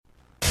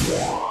My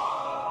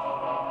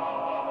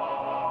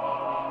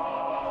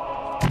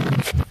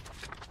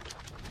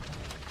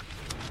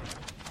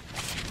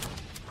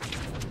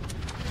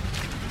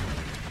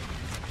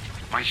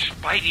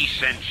spidey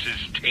sense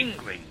is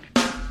tingling.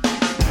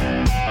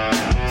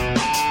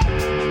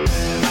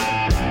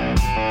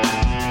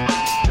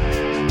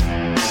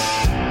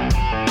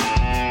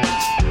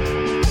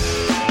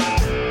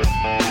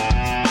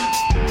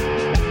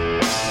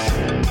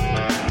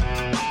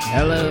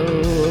 Hello.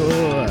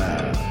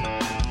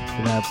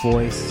 That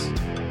voice,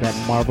 that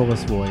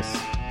marvelous voice.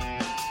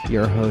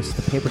 Your host,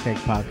 the Paper Keg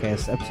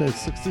Podcast, episode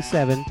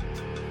 67.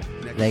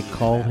 They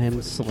call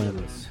him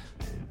Slim.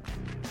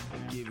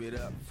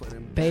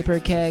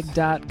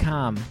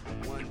 Paperkeg.com.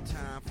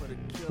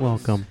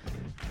 Welcome.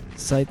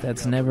 Site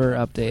that's never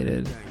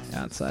updated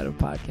outside of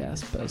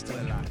podcast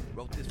posting.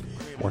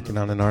 Working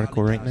on an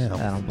article right now.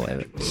 I don't believe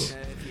it.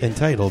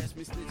 Entitled,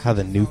 How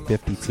the New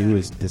 52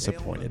 Has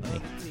Disappointed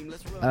Me.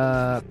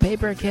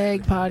 Paper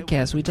Keg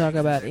Podcast. We talk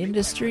about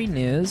industry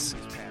news,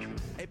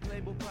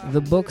 the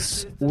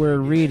books we're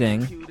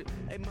reading.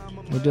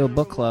 We do a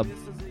book club.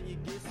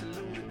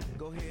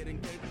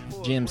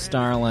 Jim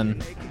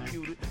Starlin,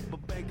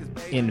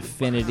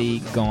 Infinity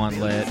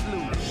Gauntlet.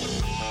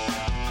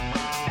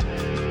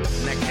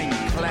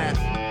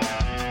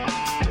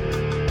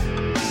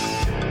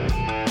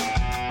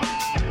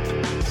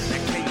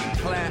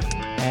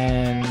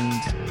 And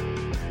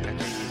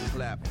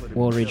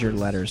we'll read your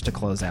letters to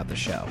close out the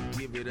show.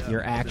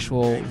 Your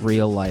actual,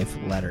 real-life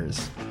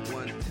letters.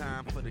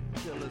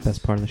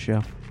 Best part of the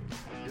show.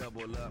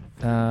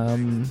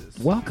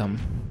 Welcome.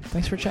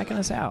 Thanks for checking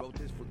us out.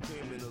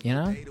 You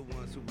know?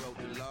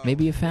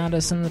 Maybe you found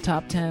us in the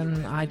top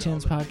 10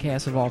 iTunes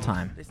podcasts of all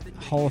time.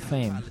 Hall of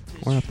Fame.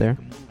 We're up there.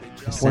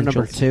 We're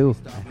number 2,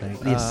 I think.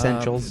 The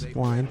Essentials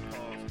line.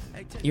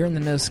 You're in the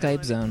no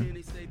Skype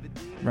zone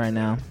right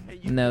now.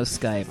 No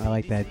Skype. I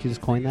like that. Did you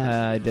just coin that?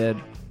 I did.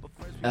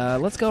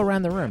 Let's go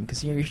around the room,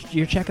 because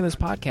you're checking this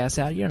podcast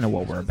out. You don't know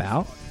what we're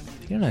about.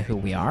 You don't know who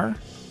we are.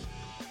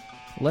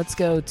 Let's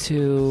go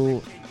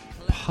to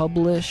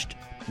published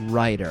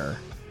writer.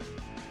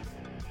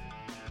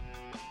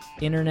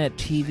 Internet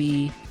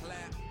TV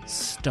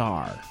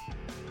star.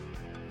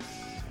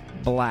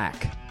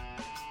 Black.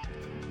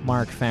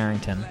 Mark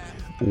Farrington.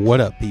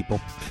 What up, people?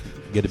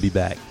 Good to be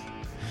back.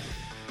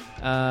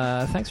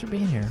 Thanks for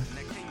being here.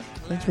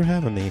 Thanks for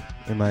having me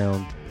in my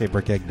own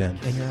paper keg den.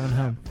 In your own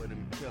home.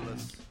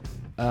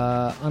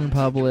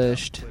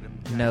 Unpublished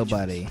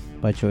nobody.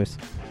 By choice.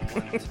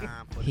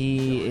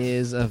 He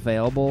is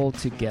available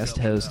to guest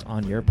host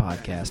on your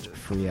podcast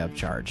free of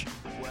charge.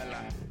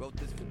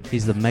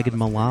 He's the Megan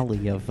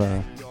Mullally of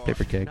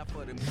Paper Keg. I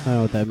don't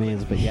know what that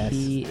means, but yes.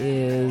 He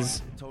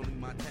is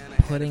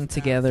putting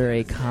together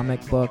a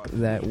comic book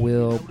that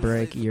will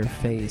break your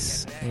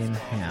face in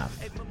half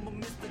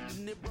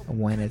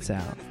when it's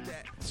out.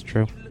 It's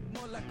true.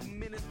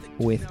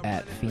 With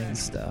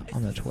 @Fiendsta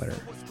on the Twitter.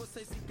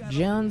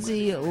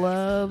 Jonesy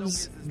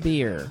loves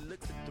beer.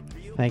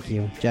 Thank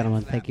you,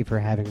 gentlemen. Thank you for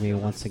having me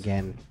once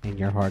again in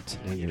your hearts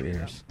and in your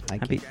ears.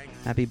 Thank you.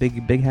 Happy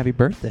big happy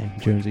birthday,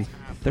 Jonesy.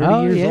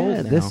 30 years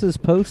old now. This is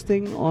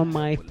posting on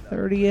my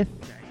 30th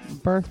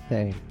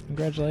birthday.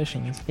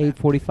 Congratulations.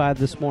 8:45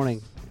 this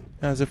morning.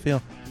 How does it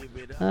feel?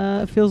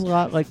 It feels a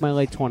lot like my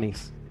late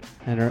 20s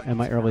and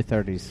my early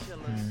 30s.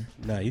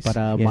 Nice.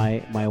 But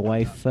my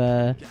wife,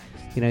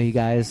 you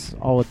guys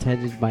all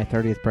attended my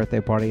 30th birthday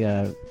party,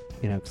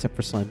 except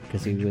for Slim,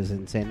 because he was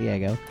in San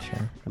Diego.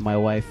 Sure. And my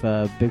wife,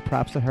 big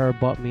props to her,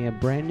 bought me a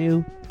brand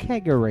new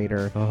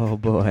kegerator. Oh,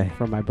 boy.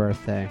 For my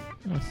birthday.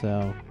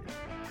 So,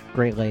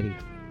 great lady.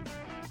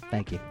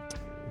 Thank you.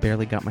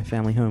 Barely got my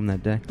family home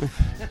that day.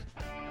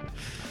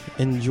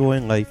 Enjoy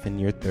life in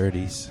your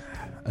 30s.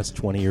 Us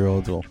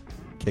 20-year-olds will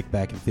kick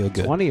back and feel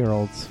good.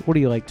 20-year-olds? What are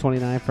you, like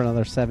 29 for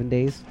another 7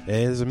 days?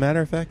 As a matter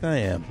of fact, I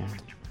am.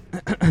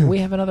 We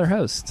have another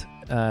host.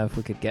 If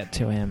we could get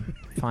to him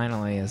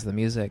finally as the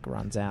music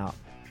runs out.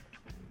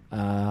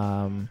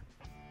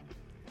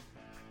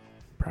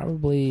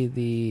 Probably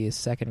the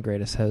second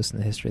greatest host in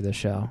the history of the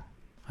show,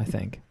 I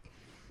think.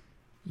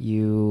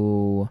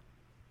 You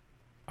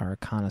are a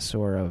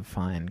connoisseur of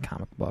fine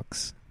comic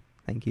books.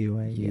 Thank you.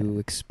 You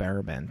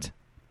experiment.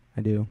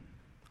 I do.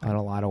 In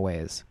a lot of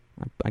ways.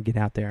 I get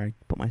out there. I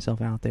put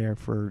myself out there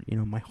for,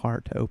 my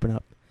heart to open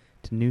up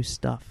to new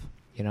stuff.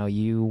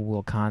 You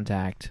will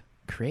contact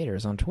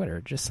creators on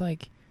Twitter, just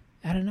like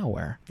out of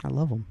nowhere. I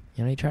love them.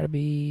 You try to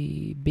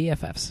be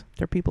BFFs.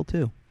 They're people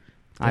too.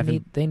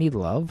 They need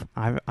love.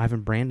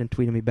 Ivan Brandon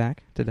tweeted me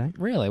back today.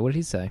 Really? What did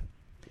he say?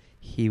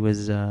 He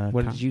was...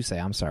 what did you say?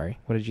 I'm sorry.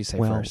 What did you say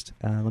first?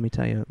 Let me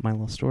tell you my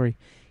little story.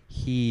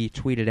 He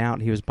tweeted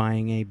out he was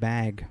buying a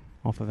bag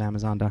off of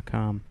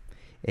Amazon.com,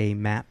 a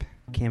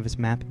canvas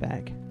map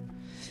bag.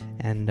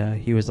 And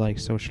he was like,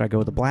 so should I go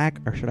with the black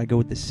or should I go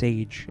with the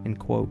sage, in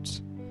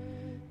quotes?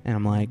 And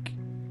I'm like,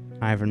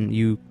 Ivan,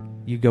 you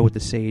go with the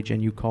sage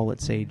and you call it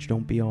sage.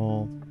 Don't be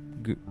all,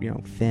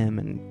 femme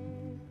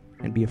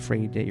and be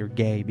afraid that you're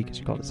gay because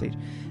you call it sage.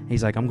 And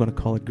he's like, I'm going to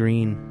call it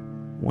green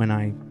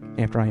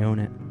after I own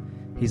it.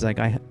 He's like,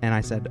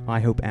 I said, I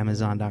hope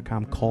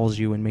Amazon.com calls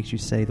you and makes you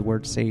say the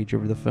word sage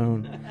over the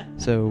phone,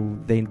 so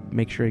they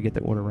make sure to get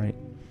the order right.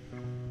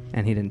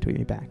 And he didn't tweet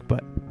me back,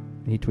 but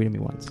he tweeted me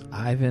once.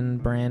 Ivan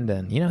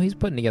Brandon. You know, he's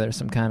putting together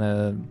some kind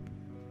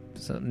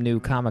of new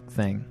comic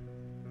thing.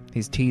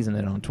 He's teasing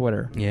it on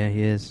Twitter. Yeah,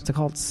 he is. What's it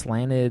called?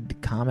 Slanted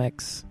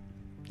Comics.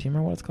 Do you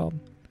remember what it's called?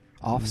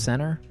 Off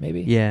Center,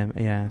 maybe? Yeah,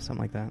 something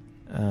like that.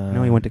 I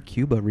know he went to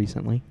Cuba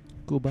recently.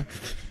 Cuba.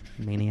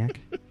 Maniac.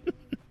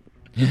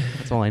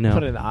 That's all I know.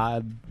 What an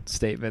odd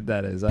statement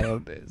that is.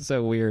 It's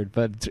so weird.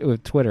 But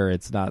with Twitter,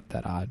 it's not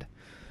that odd.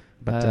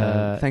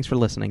 But thanks for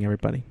listening,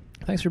 everybody.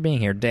 Thanks for being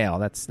here. Dale,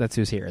 that's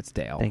who's here. It's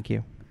Dale. Thank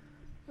you.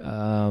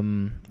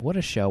 What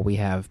a show we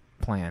have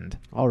planned.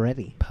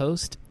 Already.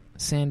 Post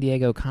San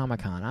Diego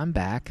Comic-Con. I'm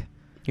back.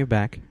 You're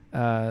back.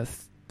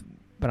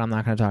 But I'm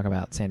not going to talk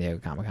about San Diego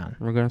Comic-Con.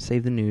 We're going to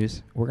save the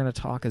news. We're going to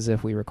talk as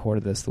if we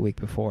recorded this the week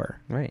before.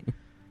 Right.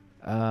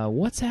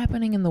 What's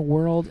happening in the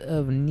world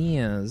of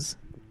NIAs?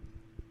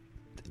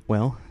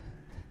 Well,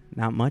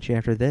 not much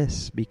after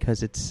this,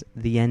 because it's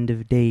the end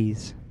of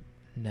days.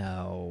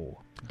 No.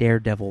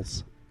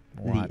 Daredevils.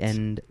 What? The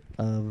end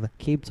of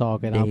Keep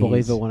talking. days. I'll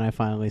believe it when I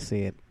finally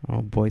see it.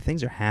 Oh, boy,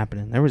 things are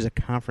happening. There was a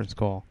conference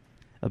call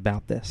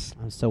about this.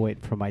 I'm still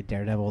waiting for my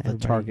Daredevil, the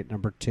Everybody- Target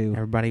number 2.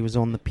 Everybody was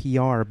on the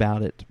PR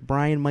about it.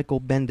 Brian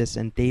Michael Bendis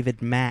and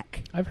David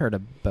Mack, I've heard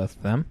of both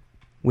of them.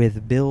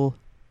 with Bill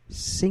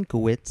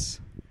Sienkiewicz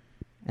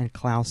and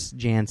Klaus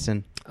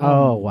Janson.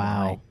 Oh,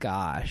 wow. My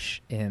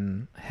gosh.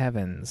 In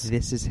heavens.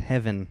 This is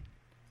heaven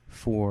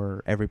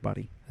for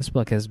everybody. This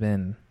book has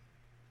been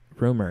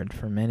rumored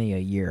for many a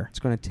year. It's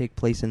going to take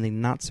place in the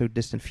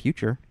not-so-distant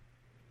future,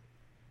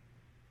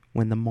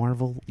 when the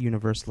Marvel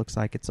Universe looks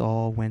like it's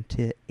all went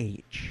to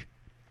H-E-L-L.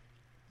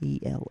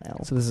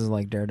 So this is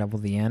like Daredevil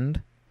the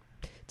End?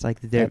 It's like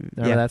Remember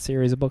that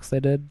series of books they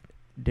did?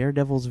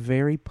 Daredevil's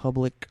very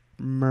public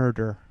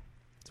murder.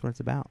 That's what it's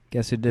about.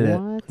 Guess who did it?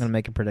 I'm What? going to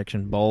make a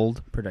prediction.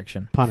 Bold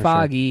prediction. Punisher.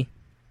 Foggy.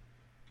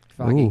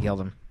 Foggy Ooh.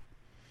 killed him.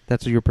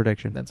 That's your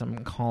prediction.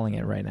 I'm calling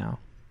it right now.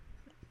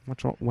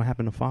 What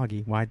happened to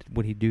Foggy? Why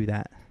would he do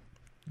that?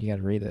 You got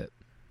to read it.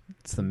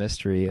 It's the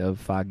mystery of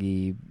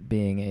Foggy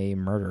being a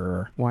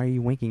murderer. Why are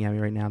you winking at me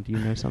right now? Do you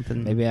know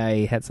something? Maybe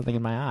I had something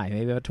in my eye.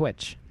 Maybe I have a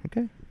twitch.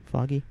 Okay,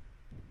 Foggy.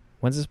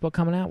 When's this book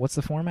coming out? What's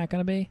the format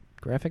going to be?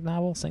 Graphic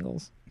novel?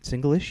 Singles?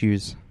 Single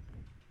issues.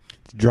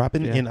 It's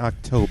dropping Yeah. in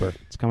October.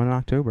 It's coming in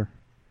October.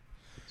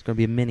 It's going to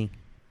be a mini,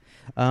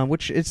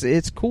 which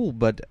it's cool,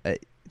 but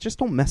just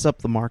don't mess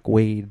up the Mark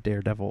Waid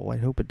Daredevil. I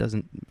hope it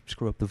doesn't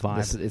screw up the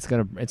vibe.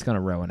 It's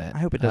gonna ruin it. I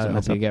hope it doesn't I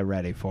mess hope up. you get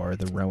ready for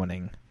the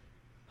ruining.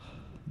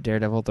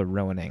 Daredevil the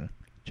ruining.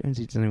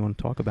 Jonesy doesn't even want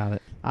to talk about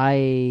it.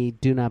 I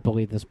do not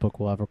believe this book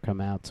will ever come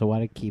out, so why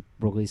do I keep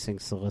releasing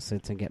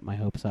solicits and get my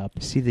hopes up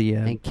You see the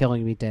and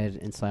killing me dead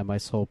inside my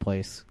soul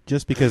place?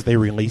 Just because they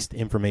released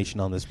information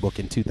on this book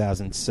in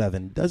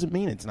 2007 doesn't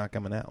mean it's not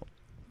coming out.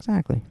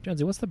 exactly.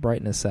 Jonesy, what's the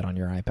brightness set on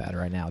your iPad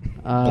right now?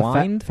 Fa-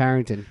 Blind?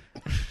 Farrington.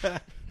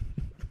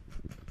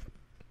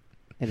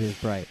 It is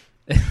bright.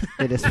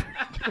 It is.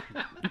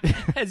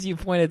 As you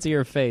pointed to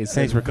your face.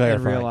 Thanks for and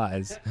clarifying.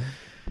 realize.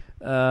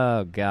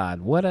 Oh God!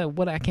 What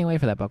I can't wait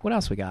for that book. What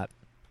else we got?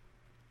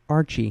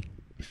 Archie.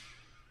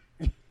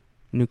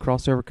 New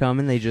crossover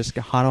coming. They just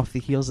got hot off the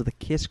heels of the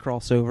Kiss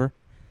crossover.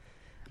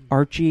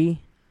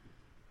 Archie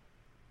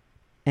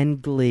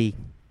and Glee.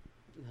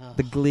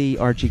 The Glee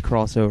Archie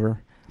crossover,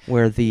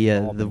 where the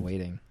All been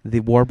waiting. the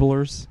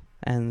Warblers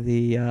and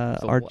the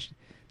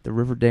the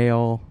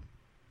Riverdale.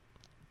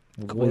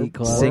 Glee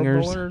Club.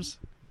 Singers. Warblers?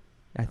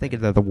 I think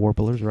they're the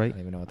Warblers, I right? don't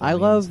even know what that I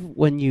means. love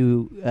when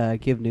you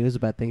give news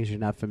about things you're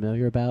not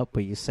familiar about,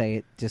 but you say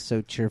it just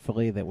so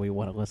cheerfully that we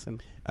want to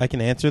listen. I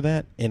can answer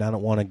that, and I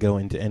don't want to go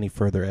into any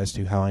further as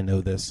to how I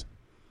know this.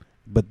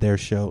 But their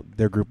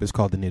group is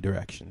called the New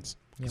Directions.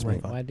 Yeah, Let's why-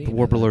 move on. why do you The know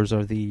Warblers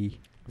are the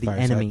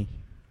Fireside. enemy.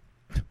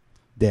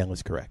 Dan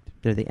is correct.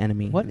 They're the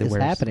enemy. What that is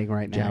wears happening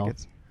right now?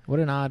 jackets. that? What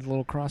an odd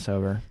little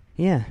crossover.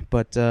 Yeah,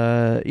 but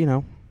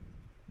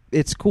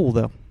it's cool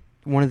though.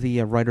 One of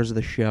the writers of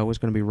the show is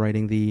going to be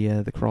writing the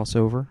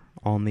crossover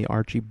on the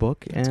Archie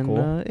book, That's and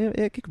cool.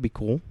 It could be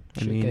cool.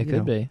 It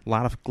could be. A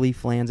lot of Glee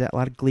fans, a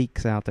lot of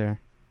Gleeks out there.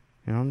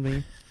 You know what I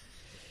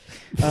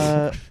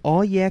mean?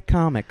 All Yeah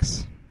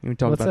Comics. We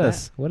talk What's about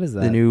this? What is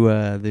that.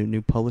 that? The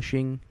new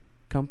publishing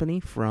company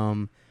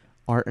from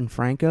Art and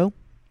Franco.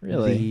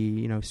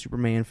 Really? The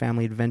Superman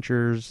Family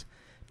Adventures,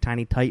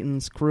 Tiny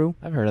Titans crew.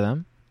 I've heard of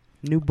them.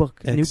 New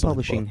book, new Excellent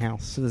publishing book.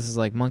 house. So this is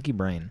like Monkey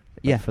Brain.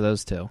 but Yeah. For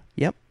those two.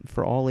 Yep,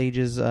 for all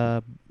ages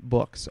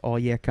books. All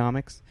Yeah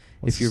Comics.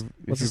 What's if the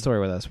you're story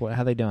with this?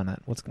 How they doing it?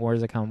 Where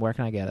does it come? Where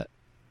can I get it?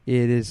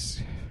 It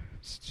is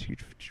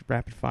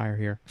rapid fire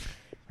here,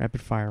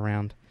 rapid fire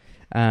round.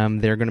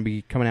 They're going to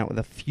be coming out with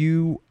a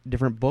few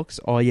different books.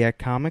 All Yeah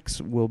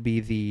Comics will be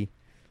the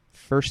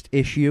first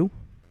issue,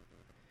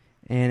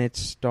 and it's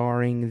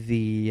starring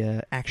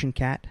the Action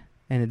Cat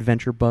and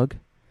Adventure Bug,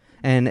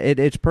 and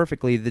it's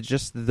perfectly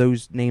just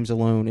those names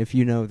alone. If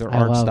you know their I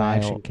art love style,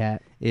 Action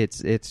Cat.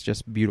 it's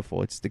just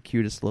beautiful. It's the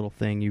cutest little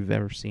thing you've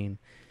ever seen.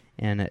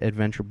 And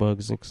Adventure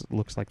Bugs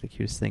looks like the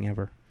cutest thing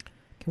ever.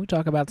 Can we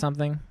talk about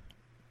something?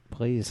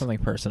 Please. Something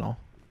personal.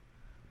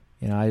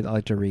 You know, I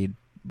like to read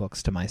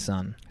books to my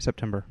son.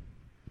 September.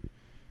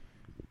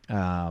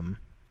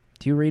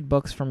 Do you read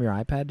books from your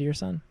iPad to your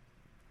son?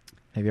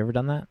 Have you ever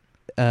done that?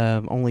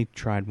 Only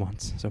tried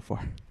once so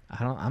far.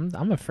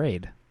 I'm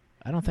afraid.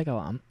 I don't think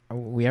are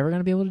we ever going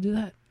to be able to do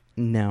that?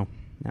 No.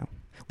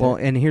 Well,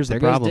 and here's the there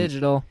problem. Goes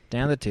digital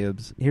down the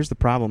tubes. Here's the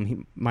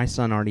problem. My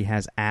son already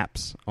has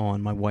apps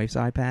on my wife's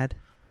iPad,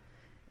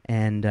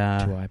 and 2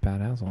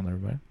 iPad household,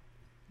 everybody.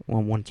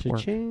 well, one's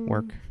Cha-ching.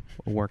 work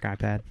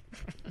iPad.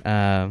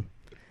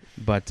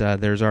 But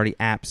there's already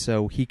apps,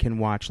 so he can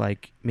watch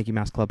like Mickey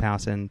Mouse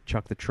Clubhouse and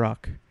Chuck the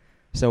Truck.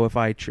 So if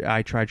I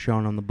tried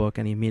showing him the book,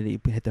 and he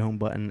immediately hit the home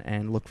button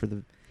and looked for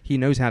he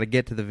knows how to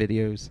get to the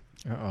videos.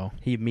 Uh-oh.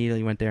 He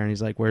immediately went there and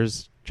he's like,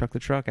 "Where's Chuck the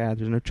Truck at?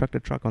 There's no Chuck the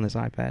Truck on this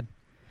iPad."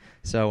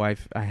 So I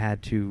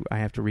have to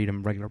read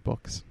him regular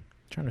books.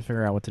 Trying to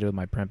figure out what to do with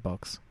my print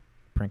books,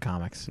 print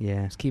comics.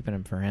 Yeah, Just keeping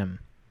them for him,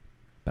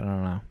 but I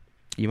don't know.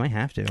 you might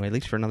have to, at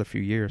least for another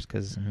few years,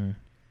 because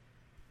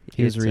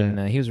He was reading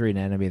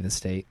Enemy of the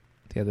State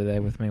the other day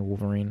with me,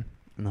 Wolverine.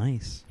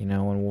 nice. You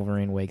know, when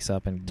Wolverine wakes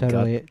up and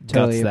Totally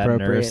guts that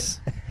appropriate.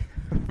 nurse.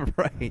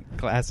 Right,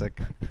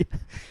 classic.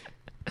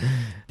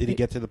 Did he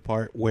get to the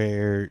part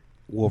where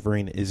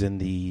Wolverine is in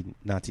the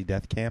Nazi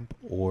death camp,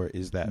 or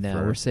is that No,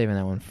 for... we're saving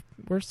that one.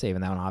 We're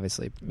saving that one,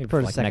 obviously, maybe For for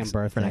the like second for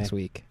birthday. next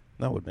week.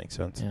 That would make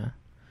sense.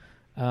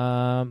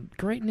 Yeah.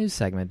 Great news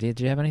segment. Did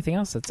you have anything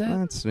else? That's it.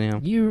 That's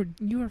You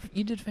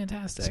did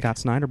fantastic. Scott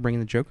Snyder bringing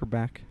the Joker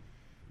back.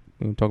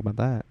 We can talk about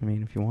that. I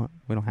mean, if you want,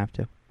 we don't have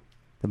to.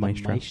 The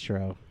Maestro.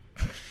 Maestro.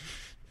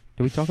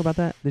 Did we talk about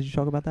that? Did you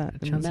talk about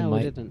that? Johnson No, might-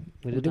 we didn't.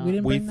 We we did did- not. we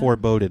didn't- We bring that?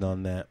 foreboded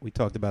on that. We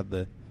talked about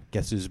the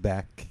Guess Who's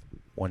Back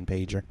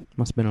one-pager.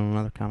 Must have been on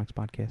another comics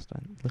podcast I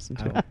listened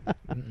to.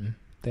 Mm-mm.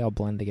 They all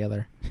blend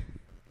together.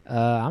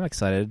 I'm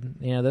excited.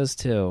 You know, those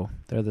two,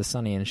 they're the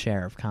Sonny and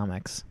Cher of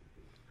comics.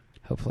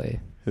 Hopefully.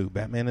 Who,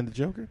 Batman and the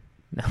Joker?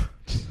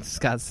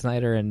 Scott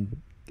Snyder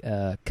and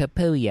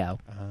Capullo.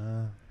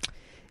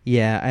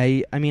 Yeah,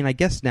 I mean, I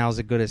guess now's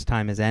as good as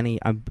time as any.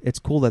 It's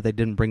cool that they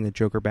didn't bring the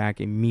Joker back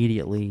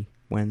immediately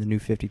when the New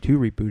 52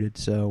 rebooted,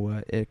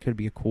 so it could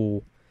be a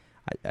cool...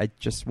 I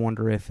just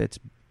wonder if it's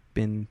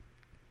been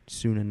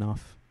soon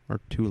enough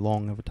or too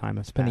long of a time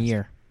has It's been a passed.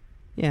 year.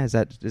 Yeah, is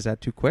that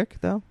too quick,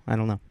 though? I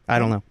don't know.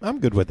 I'm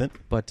good with it.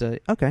 But,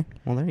 okay.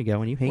 Well, there you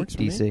go. And you hate Works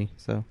for me. DC,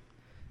 so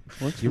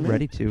Works you're for me.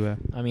 ready to...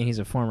 I mean, he's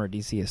a former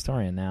DC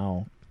historian,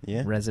 now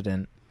Yeah.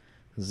 resident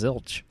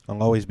zilch.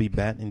 I'll always be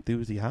Bat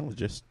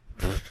enthusiologist.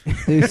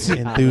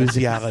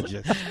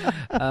 Enthusiologist. Let's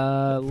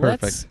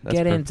That's get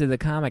perfect. into the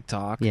comic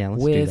talk Yeah,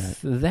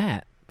 let's do with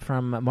that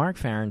from Mark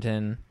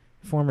Farrington,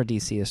 former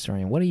DC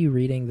historian. What are you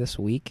reading this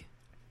week?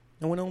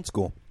 I went old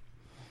school.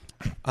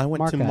 I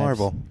went to Marchives.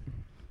 Marvel.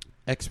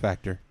 X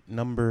Factor,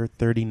 number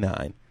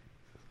 39.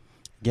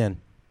 Again,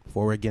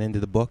 before we get into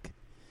the book,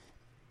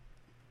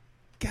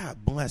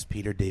 God bless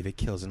Peter David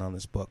Kilson on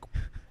this book.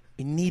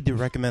 We need to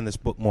recommend this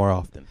book more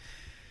often.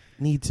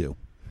 Need to.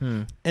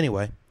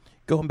 Anyway,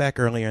 going back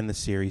earlier in the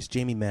series,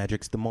 Jamie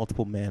Magic's The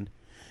Multiple Man.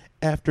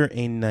 After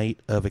a night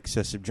of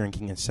excessive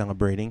drinking and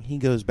celebrating, he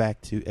goes back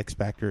to X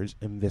Factor's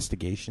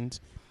investigations,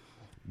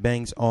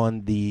 bangs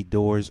on the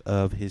doors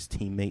of his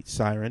teammate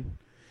Siren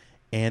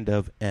and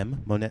of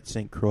M, Monette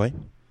St. Croix,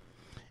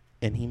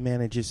 and he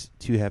manages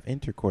to have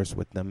intercourse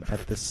with them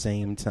at the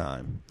same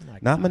time.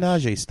 Not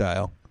menage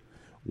style.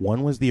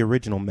 One was the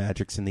original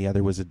Magic's and the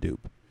other was a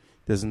dupe.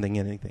 Doesn't think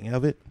anything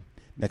of it.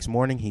 Next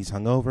morning, he's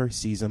hungover,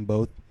 sees them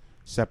both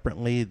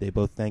separately. They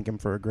both thank him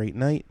for a great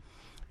night.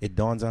 It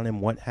dawns on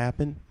him what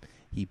happened.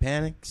 He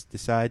panics,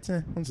 decides,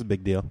 what's the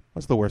big deal?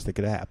 What's the worst that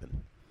could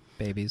happen?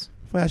 Babies.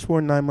 Flash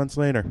forward 9 months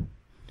later.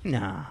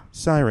 Nah.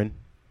 Siren,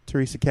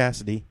 Teresa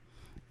Cassidy,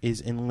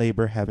 is in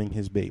labor having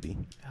his baby.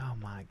 Oh,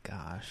 my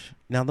gosh.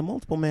 Now, the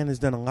Multiple Man has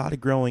done a lot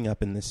of growing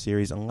up in this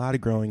series, a lot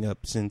of growing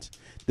up since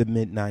the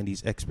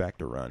mid-90s X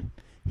Factor run.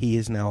 He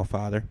is now a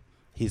father.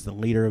 He's the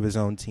leader of his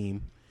own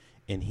team,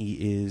 and he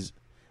is,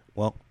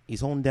 well,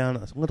 he's holding down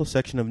a little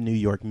section of New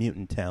York,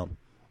 Mutant Town,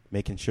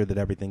 making sure that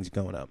everything's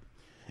going up.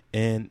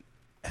 And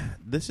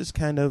this is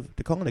kind of,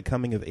 to call it a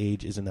coming of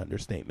age is an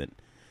understatement.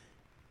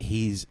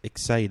 He's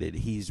excited.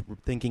 He's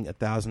thinking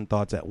 1,000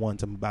 thoughts at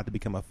once. I'm about to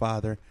become a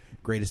father.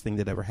 Greatest thing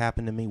that ever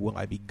happened to me. Will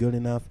I be good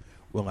enough?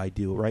 Will I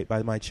do right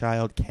by my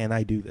child? Can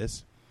I do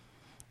this?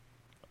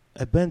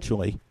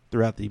 Eventually,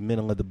 throughout the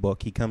middle of the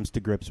book, he comes to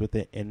grips with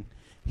it, and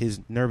his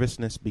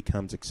nervousness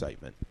becomes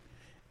excitement.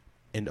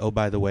 And oh,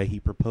 by the way, he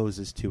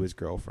proposes to his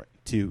girlfriend,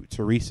 to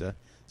Teresa,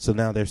 so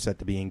now they're set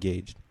to be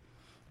engaged.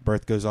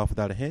 Birth goes off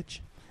without a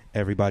hitch.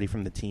 Everybody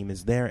from the team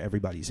is there.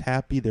 Everybody's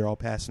happy. They're all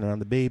passing around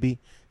the baby.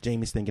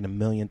 Jamie's thinking a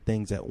million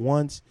things at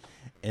once.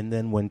 And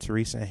then when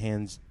Teresa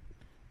hands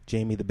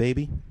Jamie the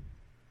baby,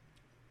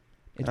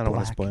 It's I don't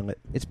want to black. spoil it.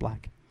 It's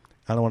black.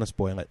 I don't want to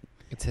spoil it.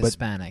 It's But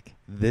Hispanic.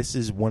 this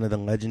is one of the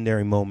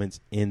legendary moments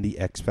in the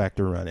X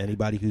Factor run.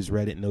 Anybody who's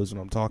read it knows what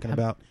I'm talking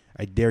about.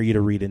 I dare you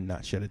to read it and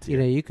not shed a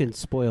tear. You can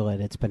spoil it.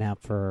 It's been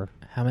out for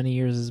How many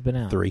years has it been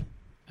out? 3.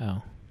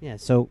 Oh. yeah.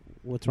 So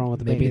what's wrong with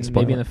the Maybe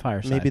baby? in the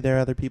fireside. Maybe there are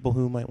other people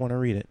who might want to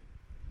read it.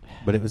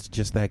 But it was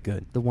just that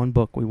good. The one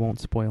book we won't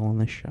spoil on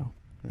this show.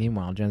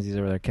 Meanwhile, Jonesy's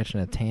over there catching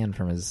a tan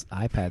from his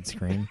iPad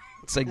screen.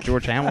 It's like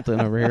George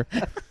Hamilton over here.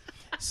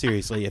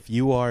 Seriously, if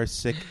you are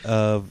sick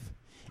of...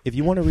 If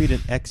you want to read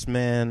an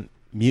X-Men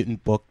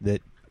mutant book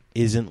that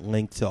isn't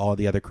linked to all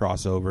the other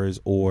crossovers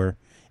or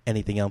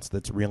anything else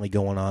that's really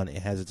going on,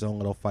 it has its own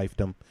little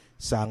fiefdom,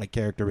 solid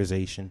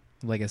characterization.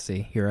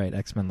 Legacy. You're right.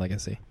 X-Men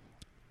Legacy.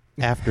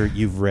 After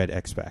you've read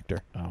X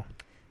Factor. Oh.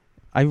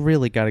 I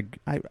really got to.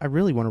 I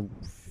really want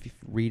to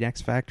read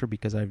X Factor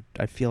because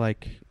I feel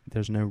like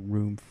there's no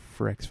room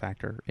for X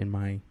Factor in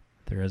my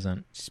There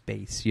isn't.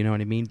 space. You know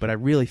what I mean? But I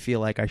really feel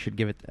like I should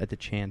give it the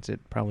chance it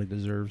probably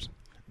deserves.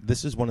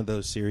 This is one of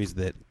those series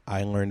that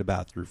I learned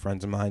about through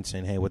friends of mine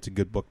saying, hey, what's a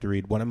good book to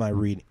read? What am I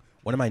reading?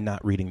 What am I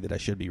not reading that I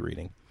should be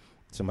reading?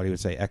 Somebody would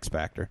say X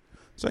Factor.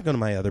 So I go to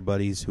my other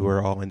buddies who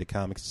are all into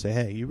comics and say,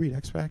 hey, you read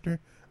X Factor?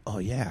 Oh,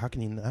 yeah. How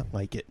can you not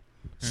like it?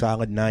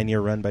 Solid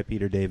 9-year run by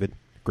Peter David.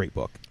 Great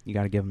book. You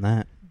got to give them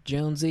that.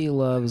 Jonesy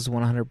loves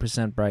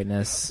 100%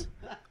 Brightness.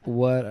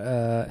 What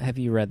have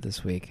you read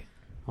this week?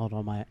 Hold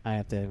on, I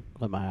have to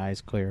let my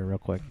eyes clear real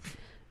quick.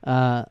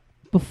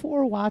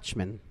 Before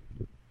Watchmen,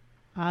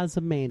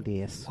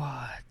 Ozymandias.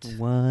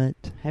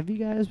 What? Have you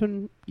guys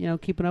been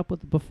keeping up with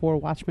the Before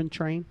Watchmen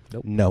train?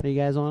 No. Are you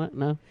guys on it?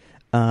 No.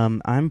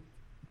 I'm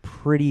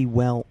pretty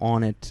well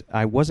on it.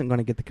 I wasn't going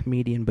to get the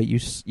Comedian, but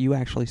you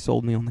actually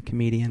sold me on the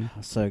Comedian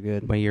So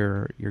good. by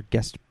your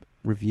guest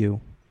review.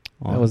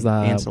 That was the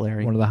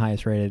ancillary. one of the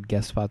highest rated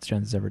guest spots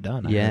Jones has ever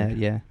done. I heard.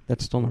 Yeah.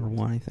 That's still number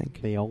 1, I think.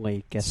 The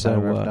only guest So, I've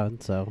ever done.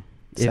 So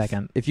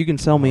Second. If you can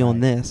sell me on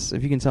Alright. this,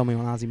 if you can sell me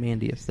on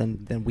Ozymandias,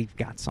 then we've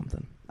got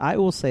something. I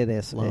will say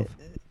this: Love.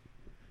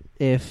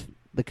 if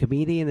the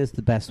Comedian is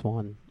the best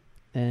one,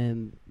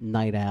 and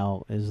Night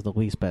Owl is the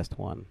least best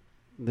one,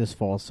 this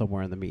falls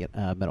somewhere in the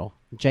middle.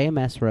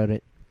 JMS wrote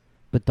it,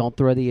 but don't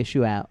throw the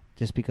issue out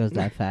just because of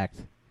that fact.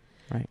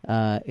 Right.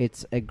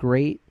 It's a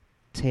great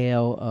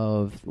tale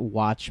of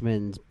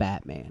Watchmen's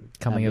Batman.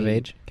 Coming of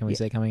age? Can we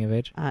say coming of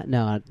age?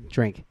 No,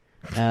 drink.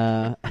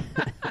 No,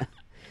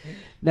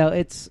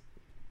 it's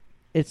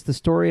the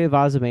story of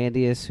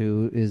Ozymandias,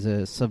 who is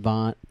a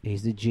savant.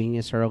 He's a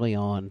genius early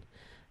on.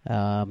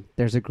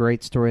 There's a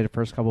great story the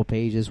first couple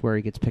pages where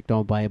he gets picked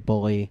on by a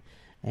bully,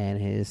 and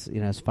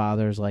his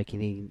father's like, you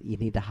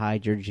need to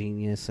hide your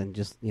genius, and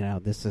just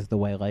this is the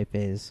way life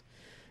is.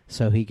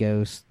 So he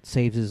goes,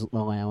 saves his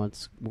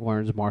allowance,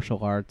 learns martial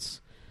arts,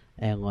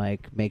 and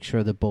make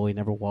sure the bully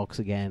never walks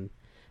again.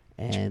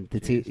 And the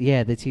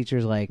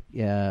teacher's like,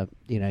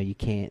 you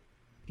can't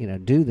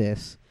do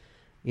this.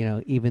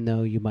 Even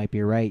though you might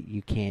be right,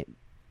 you can't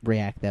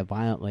react that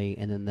violently.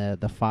 And then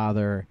the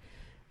father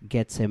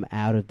gets him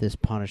out of this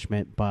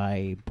punishment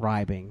by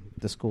bribing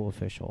the school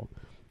official.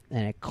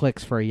 And it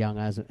clicks for a young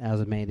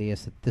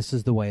Ozymandias that this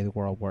is the way the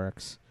world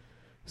works.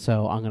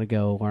 So I'm going to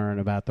go learn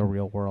about the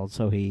real world.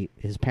 So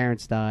his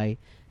parents die.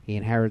 He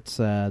inherits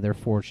their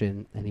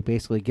fortune, and he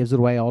basically gives it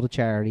away all to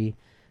charity.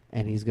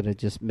 And he's going to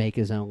just make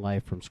his own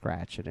life from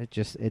scratch. And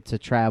it's a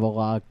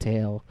travelogue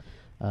tale.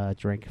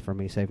 Drink for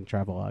me, saving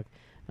travelogue.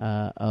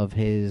 Of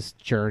his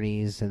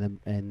journeys in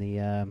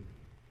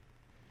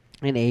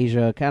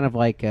Asia, kind of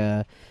like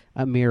a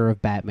mirror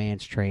of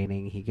Batman's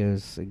training. He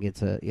goes and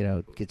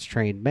gets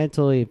trained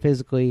mentally and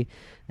physically,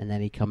 and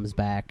then he comes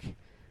back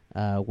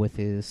with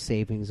his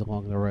savings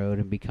along the road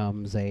and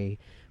becomes a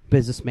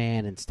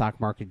businessman and stock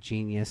market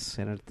genius.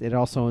 And it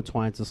also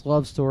entwines this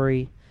love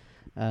story,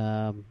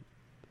 and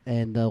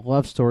the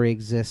love story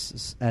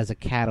exists as a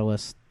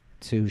catalyst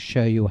to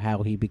show you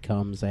how he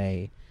becomes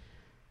a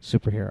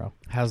superhero.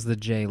 How's the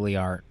Jay Lee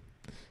art?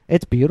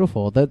 It's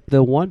beautiful.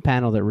 The one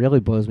panel that really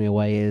blows me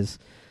away is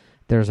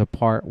there's a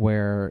part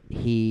where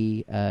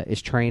he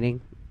is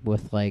training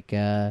with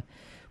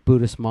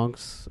Buddhist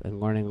monks and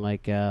learning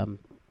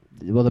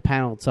the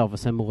panel itself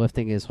is him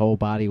lifting his whole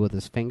body with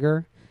his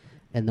finger,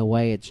 and the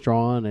way it's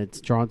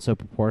drawn so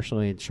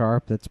proportionally and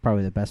sharp. That's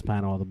probably the best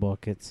panel of the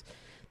book.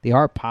 The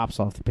art pops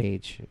off the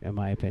page, in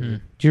my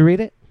opinion. Did you read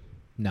it?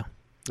 No.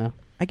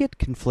 I get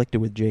conflicted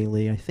with Jay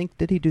Lee. I think,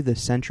 did he do the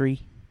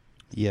Century?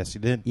 Yes, he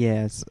did.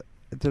 Yes.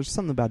 There's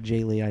something about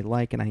Jay Lee I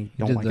like, and I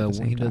don't like at the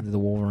same He time. did the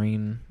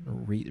Wolverine,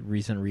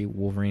 recent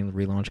Wolverine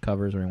relaunch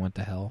covers where he went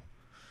to hell.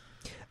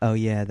 Oh,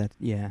 yeah. That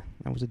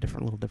was a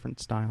little different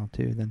style,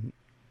 too, than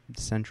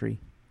the Century.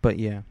 But,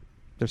 yeah,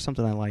 there's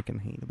something I like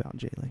and hate about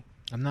Jay Lee.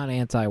 I'm not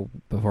anti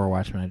Before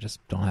Watchmen. I just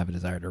don't have a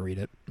desire to read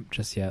it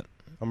just yet.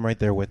 I'm right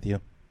there with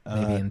you.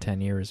 Maybe in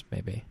 10 years,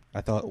 maybe.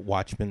 I thought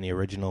Watchmen, the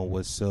original,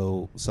 was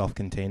so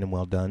self-contained and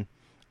well done.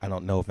 I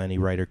don't know if any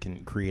writer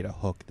can create a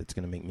hook that's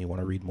going to make me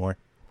want to read more.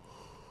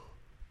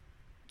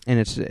 And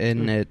it's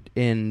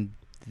in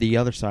the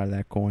other side of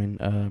that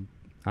coin.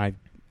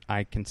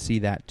 I can see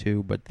that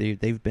too, but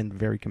they've been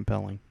very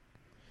compelling.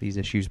 these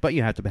issues, but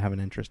you have to have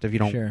an interest. If you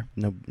don't, Sure.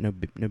 no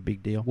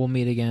big deal. We'll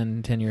meet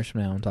again 10 years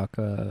from now and talk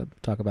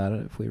about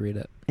it if we read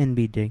it.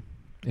 NBD.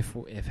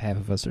 If half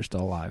of us are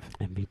still alive.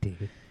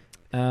 MBD.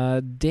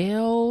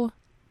 Dale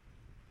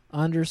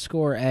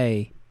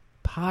 _A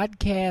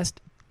podcast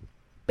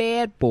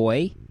bad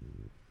boy.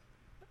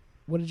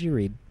 What did you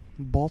read?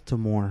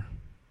 Baltimore.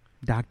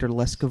 Dr.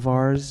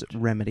 Lescavar's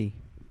Remedy.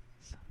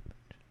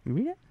 You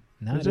read it?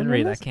 No, I Was it didn't read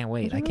it. I released? can't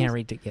wait. Was it I can't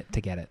read to get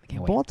it. I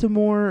can't wait.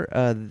 Baltimore,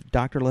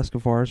 Dr.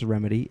 Lescavar's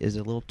Remedy is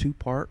a little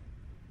two-parter.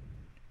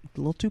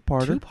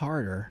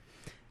 Two-parter.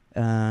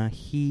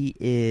 He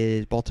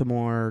is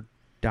Baltimore.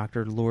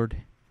 Dr. Lord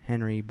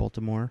Henry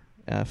Baltimore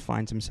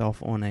finds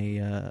himself on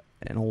an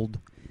old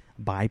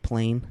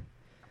biplane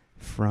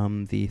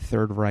from the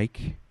Third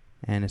Reich,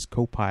 and his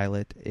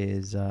co-pilot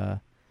is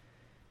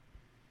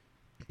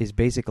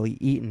basically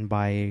eaten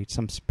by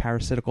some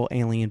parasitical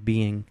alien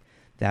being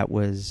that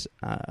was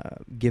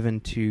given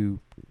to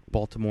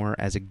Baltimore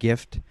as a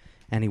gift,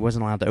 and he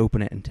wasn't allowed to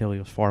open it until he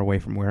was far away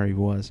from where he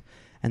was.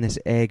 And this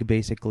egg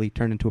basically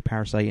turned into a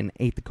parasite and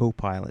ate the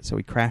co-pilot. So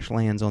he crash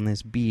lands on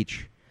this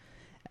beach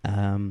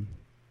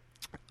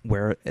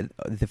where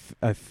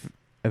a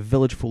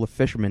village full of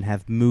fishermen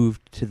have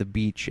moved to the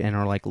beach and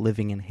are like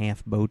living in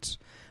half boats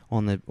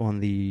on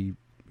the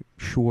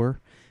shore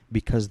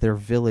because their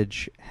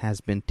village has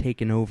been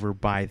taken over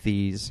by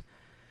these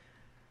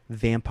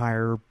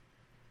vampire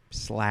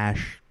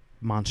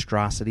 /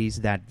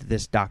 monstrosities that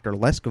this Dr.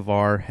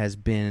 Lescavar has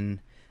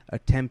been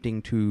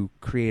attempting to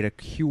create a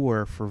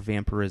cure for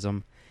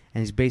vampirism,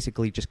 and he's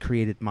basically just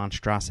created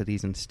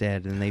monstrosities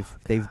instead, and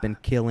they've been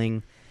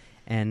killing,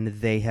 and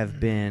they have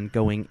been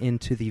going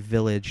into the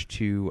village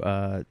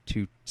to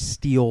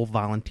steal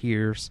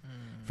volunteers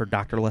for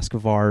Dr.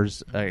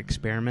 Lescavar's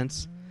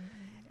experiments,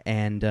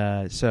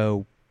 and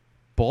so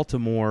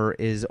Baltimore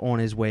is on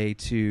his way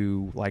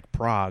to like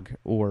Prague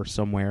or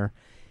somewhere.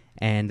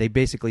 And they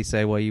basically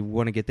say, well, you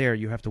want to get there,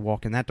 you have to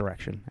walk in that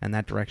direction. And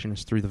that direction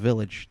is through the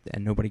village,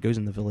 and nobody goes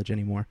in the village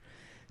anymore.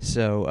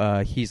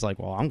 So he's like,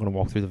 well, I'm going to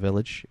walk through the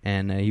village.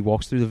 And he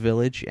walks through the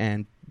village,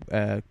 and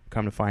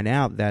come to find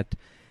out that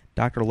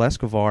Dr.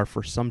 Lescavar,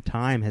 for some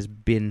time, has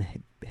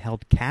been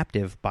held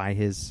captive by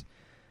his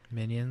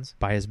Minions?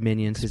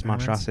 his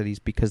monstrosities,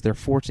 because they're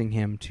forcing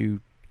him to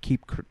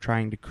keep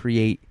trying to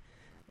create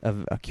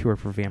a cure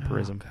for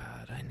vampirism. Oh, God.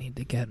 I need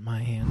to get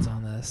my hands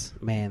on this.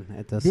 Man,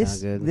 it does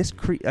sound good.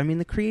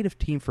 The creative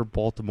team for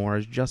Baltimore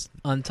is just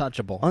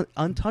Untouchable.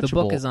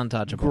 untouchable. The book is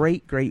untouchable.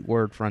 Great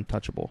word for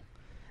untouchable.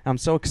 I'm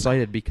so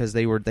excited because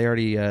they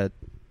already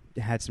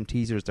had some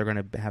teasers. They're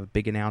going to have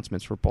big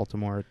announcements for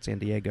Baltimore at San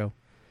Diego.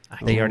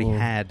 They already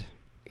had.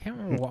 I can't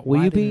remember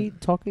Will you be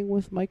talking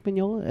with Mike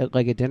Mignola at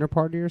like a dinner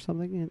party or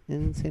something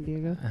in San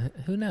Diego?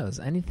 Who knows?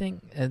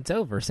 Anything? It's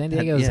over. San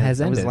Diego has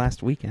that ended. was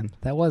last weekend.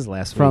 That was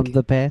last From week.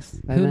 the past?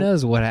 Who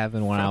knows what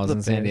happened when From I was the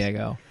in San past.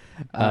 Diego?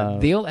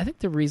 I think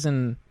the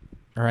reason,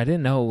 or I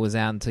didn't know it was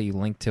out until you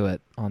linked to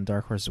it on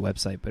Dark Horse's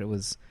website, but it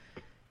was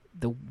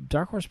the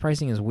Dark Horse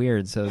pricing is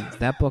weird. So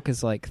that book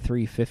is like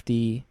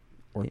 $350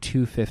 or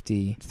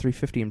 $250. It's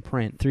 $350 in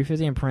print.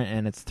 $350 in print,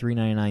 and it's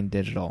 $3.99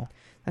 digital.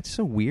 That's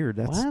so weird.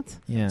 What?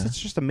 Yeah, It's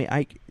just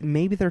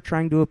maybe they're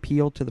trying to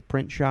appeal to the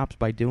print shops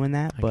by doing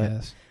that, I but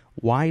guess.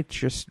 why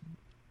just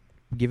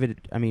give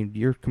it? I mean,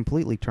 you're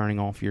completely turning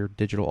off your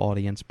digital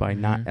audience by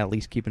not at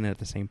least keeping it at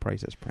the same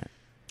price as print.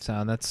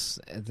 So that's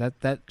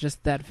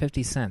just that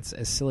 50 cents,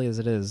 as silly as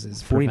it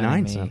is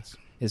 49 cents.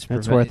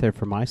 That's worth it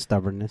for my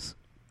stubbornness.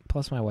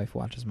 Plus, my wife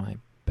watches my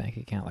bank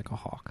account like a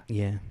hawk.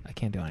 Yeah, I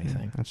can't do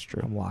anything. that's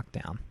true. I'm locked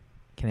down.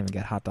 Can't even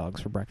get hot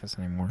dogs for breakfast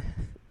anymore.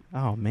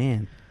 Oh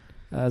man.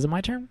 Is it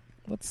my turn?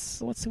 Let's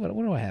see what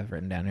do I have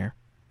written down here.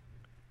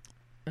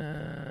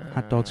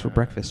 Hot dogs for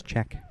breakfast,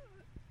 check.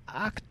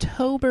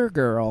 October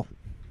Girl.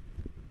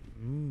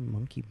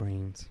 Monkey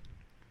brains.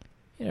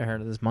 You ever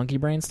heard of this monkey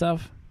brain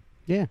stuff?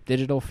 Yeah.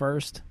 Digital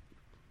first.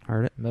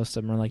 Heard it. Most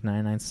of them are like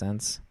 99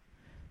 cents.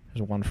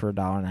 There's one for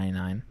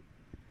 $1.99.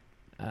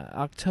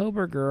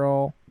 October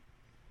Girl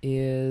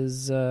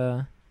is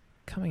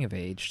coming of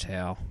age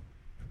tale.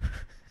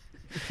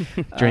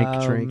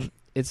 Drink.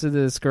 It's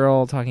this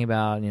girl talking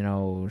about,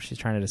 she's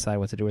trying to decide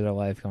what to do with her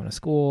life, going to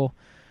school.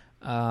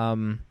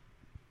 And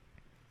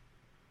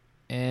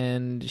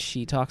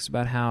she talks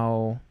about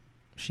how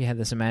she had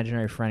this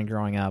imaginary friend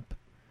growing up,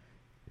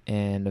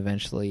 and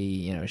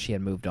eventually, she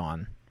had moved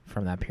on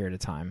from that period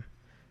of time.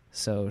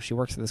 So she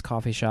works at this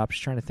coffee shop.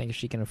 She's trying to think if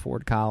she can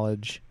afford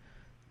college.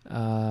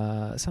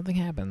 Something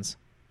happens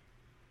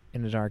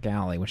in a dark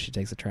alley when she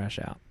takes the trash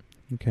out.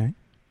 Okay.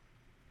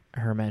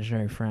 Her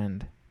imaginary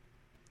friend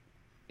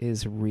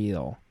is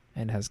real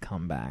and has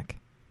come back.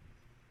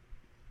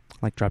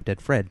 Like Drop Dead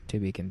Fred. To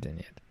be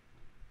continued.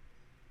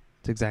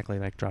 It's exactly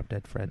like Drop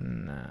Dead Fred.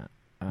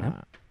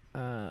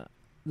 The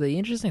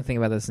interesting thing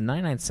about this is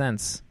 99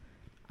 cents.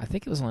 I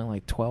think it was only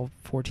like 12,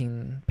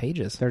 14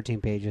 pages. 13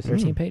 pages.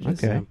 13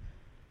 pages. Okay.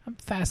 I'm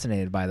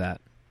fascinated by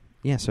that.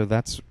 Yeah, so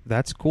that's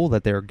cool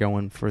that they're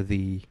going for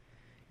the,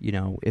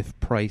 if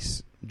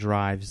price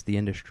drives the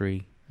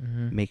industry,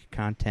 make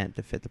content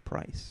to fit the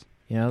price.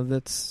 You know,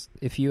 that's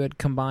if you had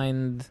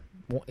combined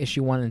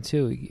issue 1 and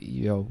 2,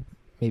 you know,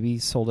 maybe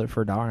sold it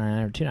for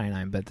 $1.99 or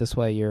 $2.99, but this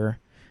way you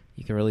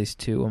can release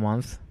 2 a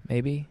month,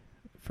 maybe,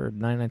 for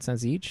 99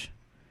 cents each.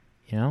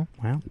 You know?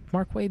 Wow.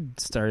 Mark Waid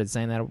started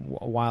saying that a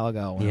while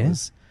ago. When Yeah. it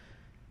was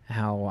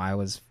how I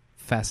was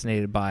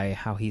fascinated by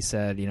how he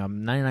said, you know,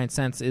 99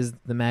 cents is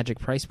the magic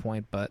price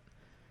point, but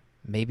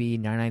maybe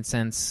 99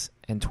 cents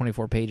and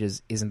 24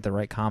 pages isn't the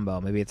right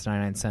combo. Maybe it's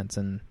 99 cents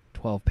and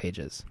 12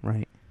 pages.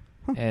 Right.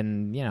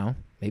 And, you know,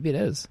 maybe it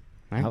is.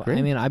 I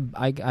agree. mean, I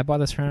bought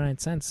this for 99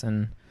 cents,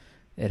 and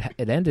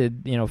it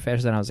ended, you know,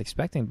 faster than I was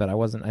expecting, but I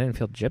didn't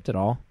feel gypped at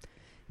all.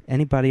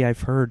 Anybody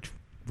I've heard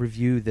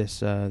review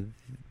this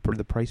for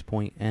the price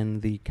point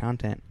and the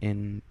content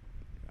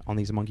on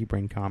these Monkey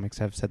Brain comics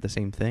have said the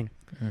same thing.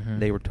 Mm-hmm.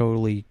 They were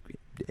totally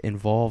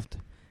involved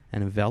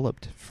and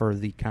enveloped for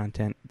the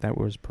content that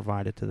was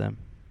provided to them.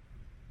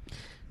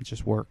 It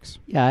just works.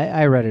 Yeah,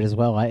 I read it as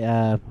well.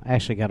 I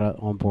actually got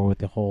on board with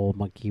the whole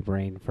Monkey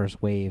Brain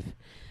first wave,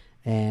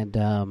 and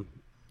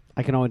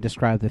I can only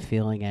describe the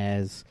feeling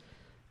as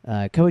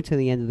coming to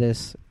the end of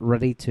this,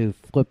 ready to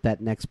flip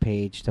that next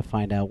page to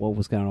find out what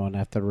was going on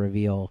after the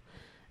reveal.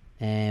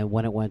 And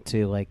when it went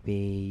to like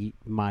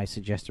my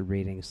suggested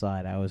reading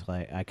slide, I was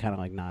like, I kind of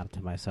like nodded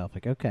to myself,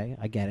 like, okay,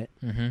 I get it.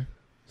 Mm-hmm.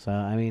 So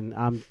I mean,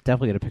 I'm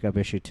definitely going to pick up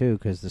issue 2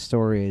 because the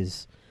story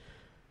is.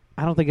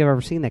 I don't think I've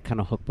ever seen that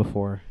kind of hook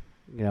before.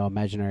 You know,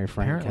 imaginary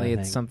friend. Apparently, kind of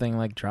it's thing. something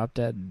like Drop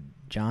Dead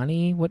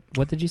Johnny. What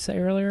did you say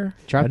earlier?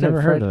 Drop I've Dead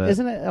never Fred. heard of it.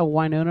 Isn't it a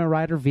Winona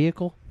Ryder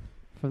vehicle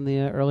from the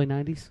early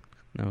 90s?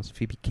 No, it's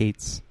Phoebe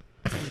Cates.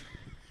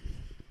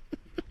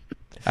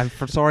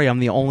 Sorry, I'm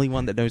the only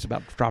one that knows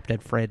about Drop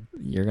Dead Fred.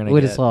 You're gonna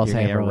We get, just lost you're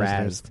gonna half get our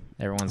razzed. listeners.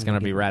 Everyone's I'm gonna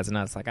gonna be get- razzing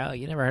us like, oh,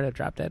 you never heard of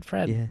Drop Dead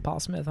Fred? Yeah. Paul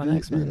Smith on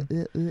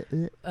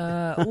X-Men.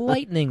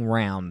 Lightning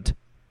round.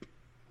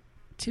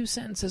 2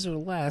 sentences or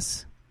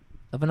less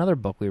of another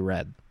book we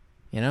read.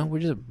 You know, we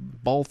just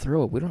bowl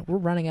through it. We're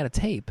running out of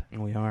tape.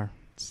 We are.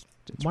 It's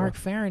Mark rough.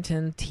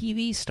 Farrington,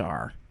 TV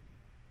star.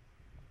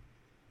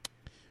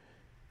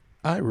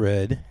 I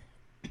read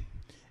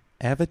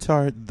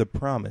Avatar: The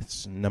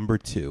Promise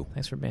 #2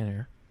 Thanks for being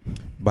here.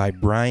 by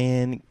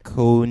Brian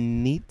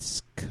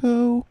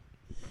Konietzko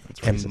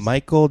and racist.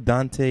 Michael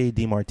Dante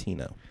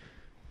DiMartino.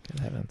 Good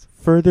heavens.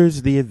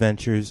 Furthers the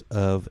adventures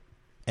of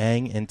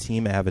Aang and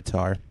Team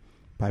Avatar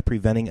by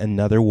preventing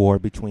another war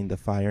between the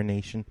Fire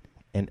Nation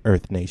and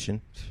Earth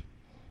Nation.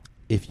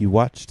 If you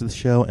watched the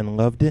show and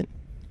loved it,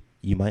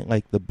 you might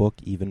like the book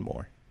even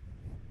more.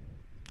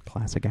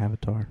 Classic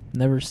Avatar.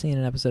 Never seen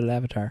an episode of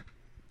Avatar.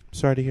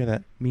 Sorry to hear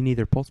that. Me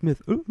neither. Paul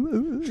Smith.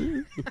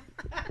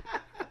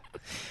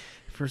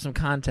 For some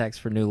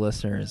context for new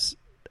listeners,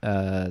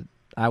 I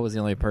was the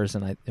only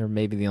person, or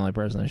maybe the only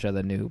person on the show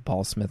that knew who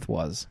Paul Smith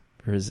was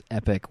for his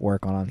epic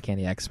work on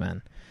Uncanny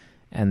X-Men,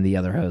 and the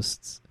other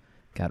hosts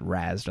got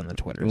razzed on the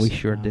Twitters. We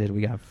sure did.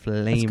 We got That's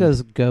flamed.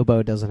 because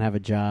Gobo doesn't have a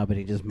job and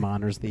he just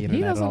monitors the He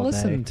internet doesn't all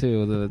listen day.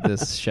 to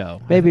this show.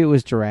 Maybe it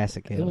was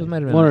Jurassic. It Haley. might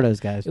have been one of that. those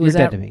guys. It You're was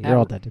dead to me. You're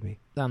all dead to me.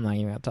 I'm not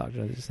even going to talk to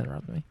you. Just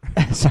interrupt me.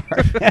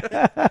 Sorry.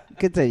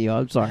 Continue.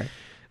 I'm sorry.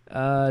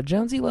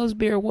 Jonesy Loves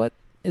Beer, what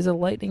is a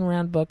lightning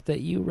round book that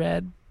you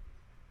read?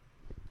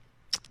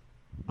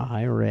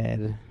 I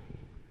read.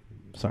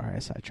 Sorry, I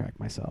sidetracked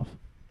myself.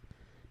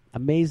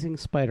 Amazing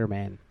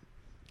Spider-Man,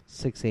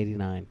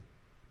 689.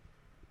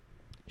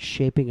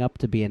 Shaping up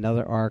to be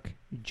another arc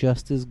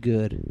just as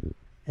good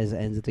as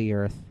Ends of the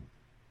Earth.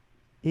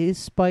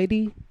 Is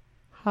Spidey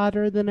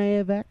hotter than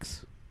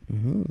AVX?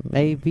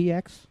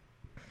 AVX,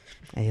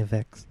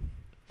 AFX.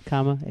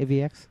 comma,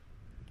 AVX?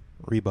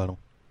 Rebuttal.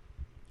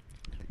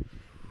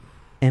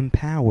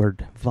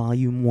 Empowered,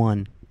 Volume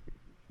 1.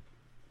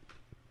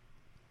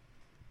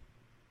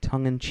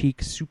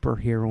 Tongue-in-cheek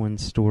superheroine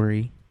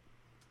story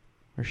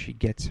where she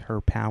gets her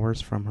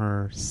powers from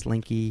her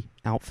slinky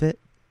outfit.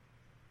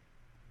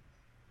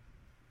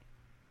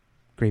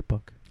 Great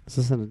book. Is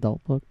this an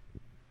adult book?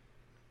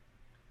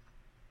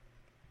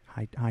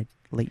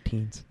 Late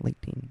teen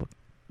book.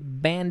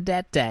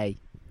 Bandette.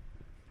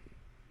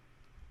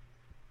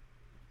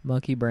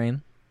 Monkey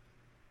Brain,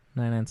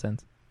 99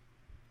 cents.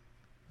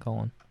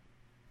 Colon.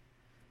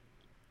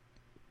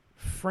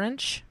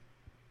 French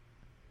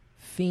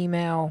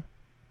female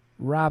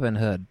Robin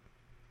Hood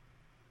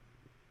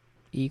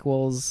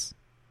equals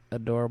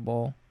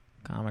adorable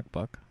comic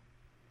book.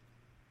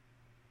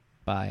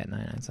 Buy at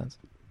 99 cents.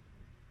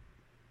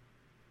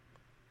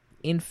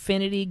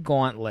 Infinity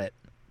Gauntlet.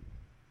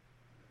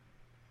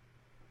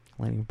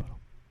 Lightning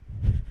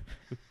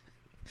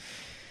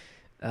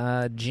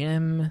bottle.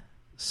 Jim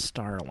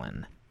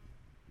Starlin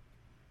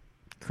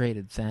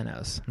created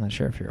Thanos. I'm not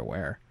sure if you're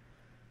aware.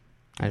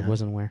 I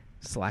wasn't aware.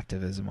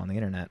 Slacktivism on the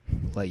internet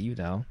let you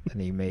know that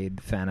he made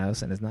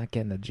Thanos and is not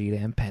getting a G to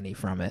M penny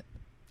from it.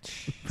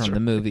 From the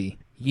movie.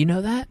 You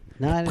know that?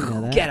 No, I didn't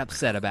know that. Get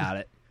upset about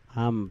it.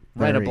 I'm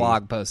Write a very-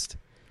 blog post.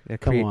 Yeah,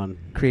 Come on.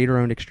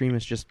 Creator-owned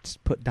extremists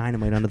just put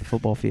dynamite under the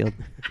football field.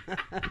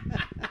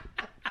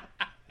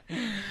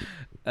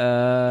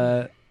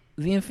 The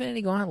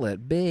Infinity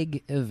Gauntlet,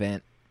 big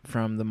event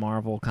from the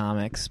Marvel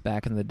comics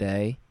back in the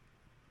day.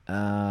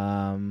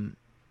 Jim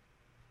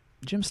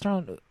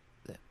Starlin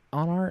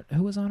on art.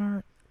 Who was on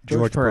art?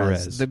 George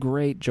Perez. The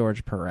great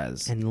George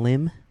Perez. And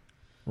Lim.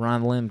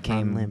 Ron Lim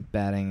came Lim.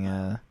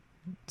 batting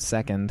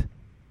second.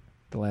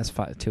 The last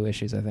 2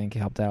 issues, I think, he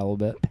helped out a little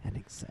bit.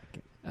 Panic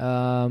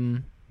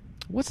second.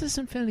 What's this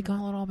Infinity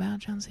Gauntlet all about,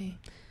 Jonesy?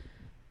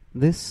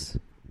 This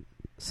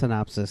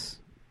synopsis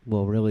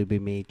will really be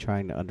me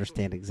trying to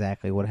understand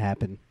exactly what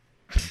happened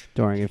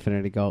during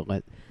Infinity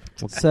Gauntlet.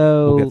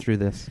 So We'll get through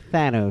this.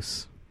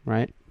 Thanos,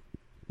 right?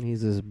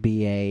 He's this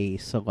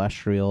BA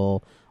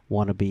celestial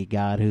wannabe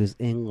god who's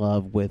in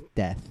love with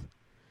death.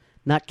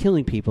 Not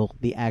killing people,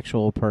 the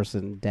actual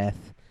person,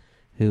 Death,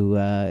 who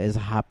is a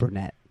hot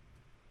brunette.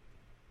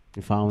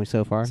 You follow me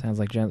so far? Sounds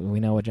like we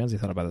know what Jonesy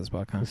thought about this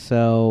book, huh?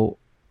 So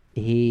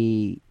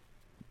he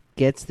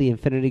gets the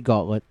Infinity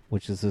Gauntlet,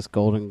 which is this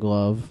golden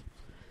glove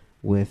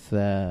with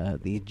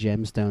the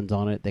gemstones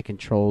on it that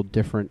control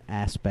different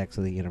aspects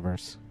of the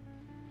universe.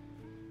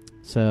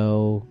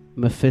 So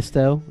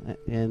Mephisto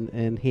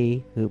and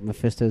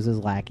Mephisto's his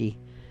lackey,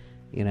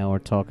 are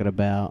talking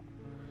about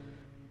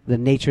the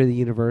nature of the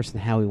universe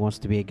and how he wants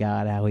to be a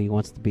god, how he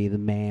wants to be the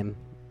man.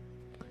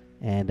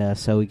 And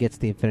so he gets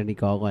the Infinity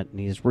Gauntlet, and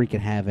he's wreaking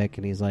havoc,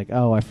 and he's like,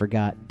 oh, I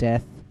forgot,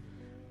 Death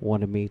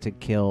wanted me to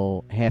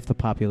kill half the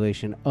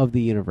population of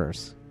the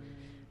universe.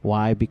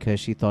 Why? Because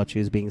she thought she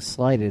was being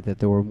slighted, that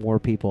there were more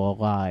people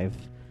alive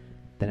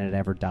than had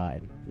ever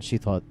died. And she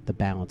thought the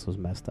balance was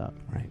messed up.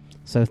 Right.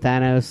 So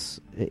Thanos,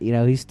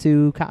 he's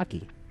too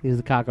cocky. He's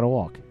the cock of the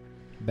walk.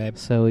 Babe.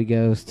 So he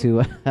goes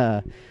to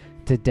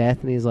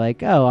Death, and he's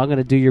like, oh, I'm going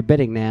to do your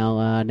bidding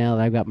now that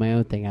I've got my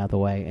own thing out of the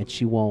way. And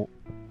she won't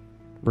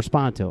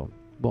respond to him,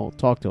 won't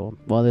talk to him.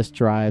 Well, this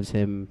drives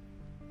him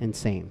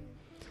insane.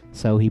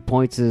 So he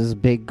points his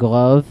big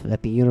glove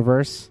at the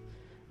universe,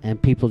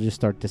 and people just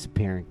start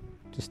disappearing,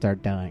 just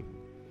start dying.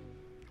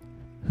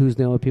 Who's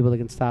the only people that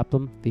can stop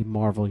them? The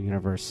Marvel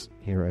Universe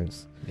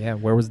heroes. Yeah,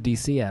 where was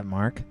DC at,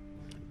 Mark?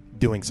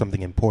 Doing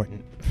something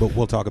important, but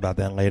we'll talk about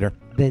that later.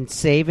 Then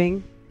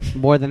saving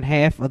more than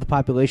half of the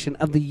population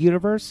of the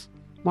universe,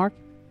 Mark?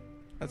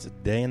 That's a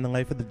day in the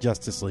life of the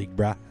Justice League,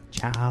 brah.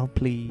 Child,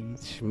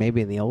 please.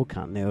 Maybe in the old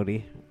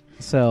continuity.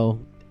 So,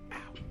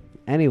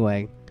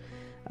 anyway,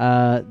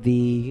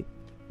 the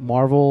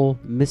Marvel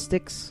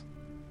Mystics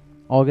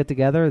all get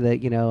together.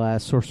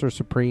 That Sorcerer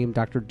Supreme,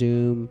 Dr.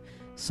 Doom,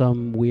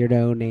 some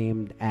weirdo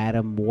named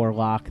Adam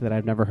Warlock that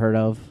I've never heard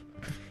of.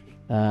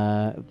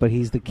 But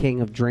he's the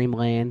king of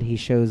Dreamland. He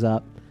shows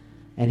up,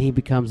 and he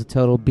becomes a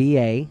total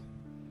BA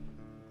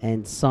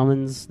and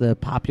summons the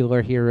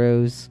popular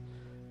heroes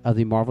of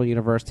the Marvel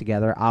Universe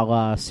together, a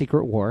la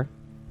Secret War,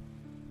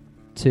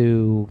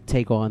 to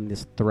take on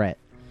this threat.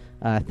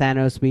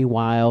 Thanos,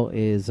 meanwhile,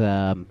 is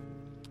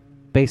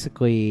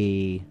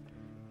basically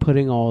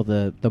putting all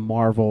the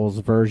Marvel's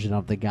version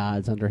of the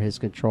gods under his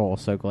control.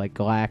 So, like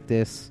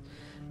Galactus,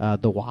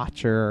 the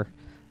Watcher,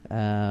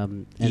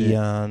 Eon,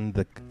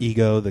 the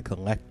Ego, the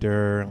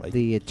Collector, like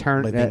the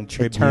Living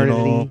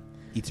Tribunal,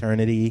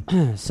 Eternity.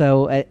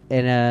 So, at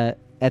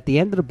the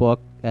end of the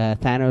book,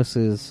 Thanos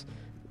has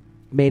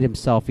made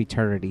himself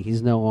eternity.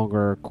 He's no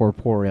longer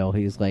corporeal.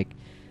 He's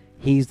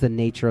the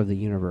nature of the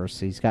universe.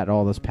 He's got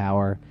all this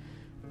power,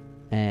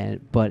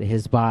 but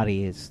his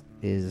body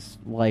is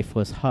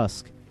lifeless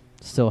husk.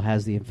 Still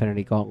has the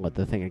Infinity Gauntlet,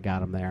 the thing that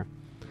got him there.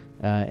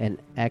 An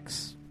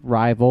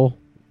ex-rival,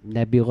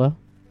 Nebula,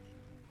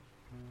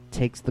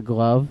 takes the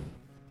glove,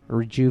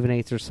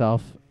 rejuvenates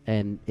herself,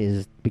 and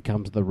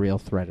becomes the real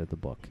threat of the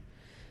book.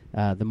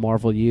 The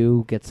Marvel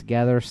U gets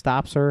together,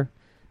 stops her,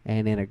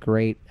 and in a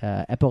great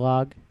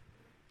epilogue,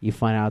 you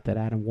find out that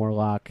Adam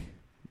Warlock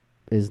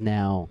is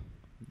now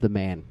the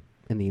man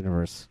in the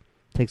universe.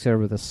 Takes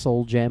over the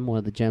soul gem, one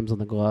of the gems on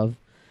the glove,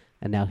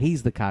 and now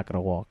he's the cock of the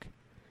walk.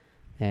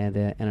 And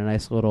a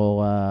nice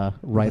little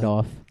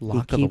write-off.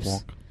 Lock of the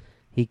walk.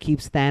 He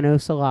keeps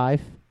Thanos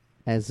alive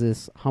as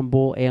this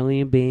humble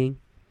alien being.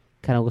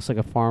 Kind of looks like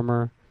a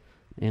farmer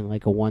in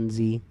like a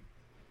onesie.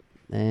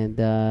 And,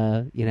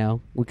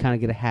 we kind of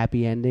get a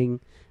happy ending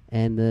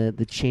and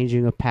the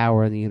changing of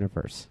power in the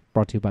universe.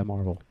 Brought to you by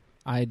Marvel.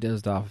 I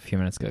dozed off a few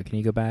minutes ago. Can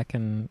you go back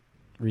and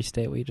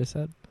restate what you just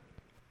said?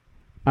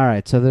 All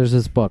right, so there's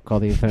this book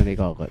called The Infinity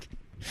Gauntlet.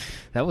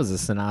 That was a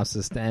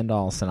synopsis to end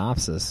all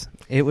synopsis.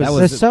 It was.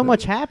 There's so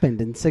much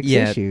happened in 6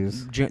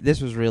 issues. This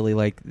was really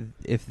like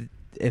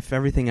if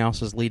everything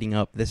else was leading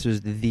up, this was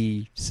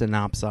the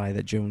synopsis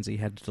that Jonesy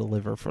had to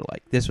deliver for.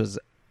 Like this was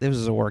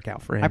a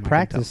workout for him. I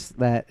practiced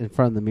that in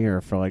front of the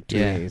mirror for like 2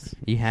 days.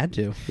 You had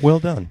to. Well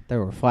done.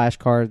 There were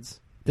flashcards.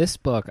 This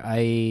book,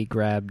 I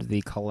grabbed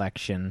the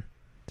collection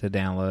to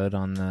download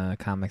on the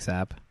comics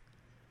app.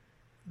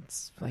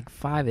 It's like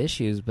 5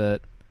 issues,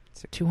 but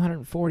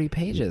 240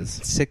 pages.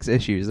 6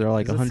 issues. They're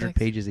like Is it 100 6?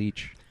 pages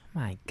each.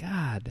 My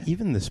God.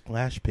 Even the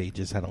splash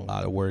pages had a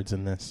lot of words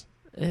in this.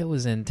 It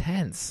was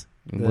intense.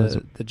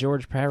 The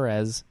George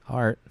Perez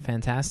art,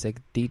 fantastic,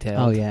 detailed.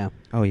 Oh yeah.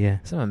 Oh yeah.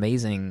 Some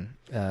amazing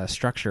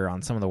structure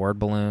on some of the word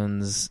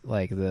balloons,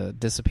 like the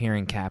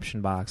disappearing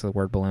caption box of the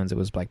word balloons. It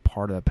was like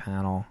part of the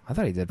panel. I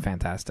thought he did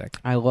fantastic.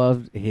 I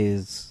loved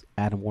his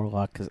Adam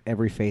Warlock because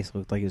every face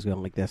looked like he was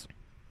going like this.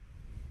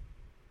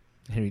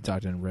 And he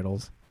talked in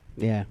riddles.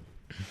 Yeah.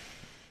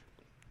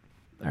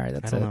 All right,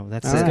 that's I it. don't know.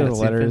 That's Let's it. go to That's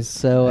the it. letters.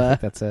 So, I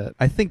think that's it.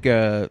 I think.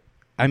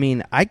 I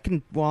mean, I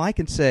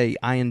can say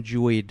I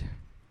enjoyed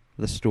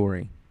the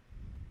story.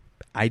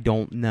 I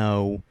don't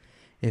know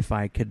if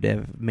I could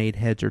have made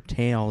heads or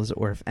tails,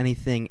 or if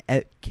anything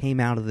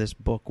came out of this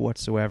book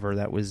whatsoever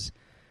that was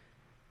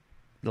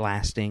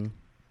lasting.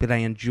 But I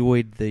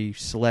enjoyed the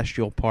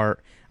celestial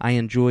part. I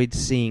enjoyed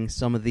seeing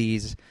some of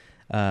these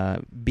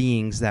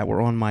beings that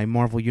were on my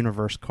Marvel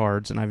Universe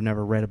cards, and I've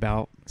never read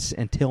about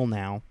until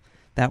now.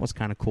 That was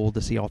kind of cool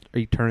to see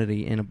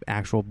Eternity in an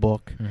actual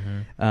book.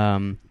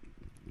 Mm-hmm.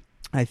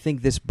 I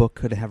think this book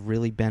could have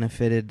really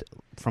benefited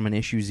from an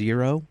issue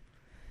 0.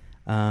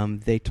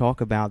 They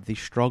talk about the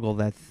struggle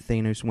that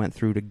Thanos went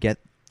through to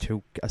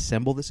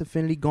assemble this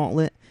Infinity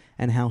Gauntlet,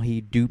 and how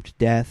he duped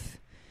Death,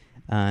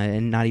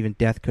 and not even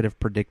Death could have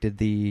predicted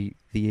the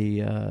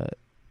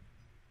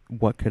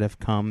what could have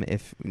come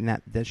if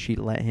that she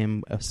let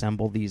him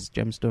assemble these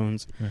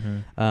gemstones.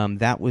 Mm-hmm.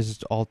 That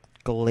was all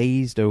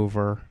glazed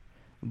over.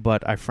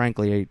 But I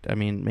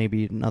mean,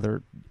 maybe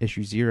another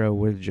issue 0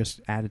 would have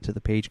just added to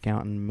the page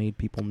count and made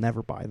people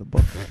never buy the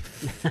book.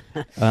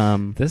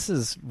 This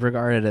is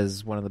regarded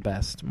as one of the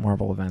best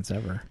Marvel events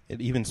ever. It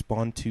even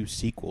spawned 2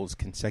 sequels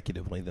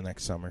consecutively the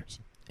next summer,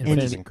 which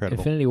is incredible.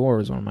 Infinity War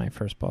was one of my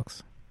first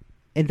books.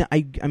 And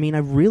I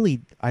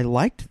really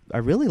liked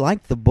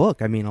the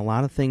book. I mean, a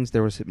lot of things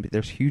there's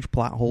huge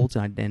plot holes,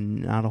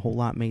 and not a whole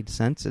lot made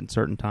sense in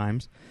certain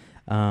times.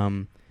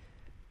 But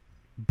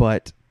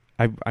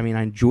I mean,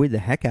 I enjoyed the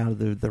heck out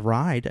of the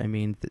ride. I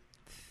mean,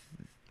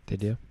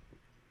 Did you?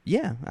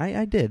 yeah,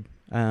 I did.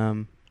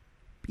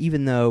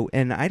 Even though,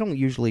 and I don't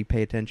usually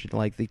pay attention to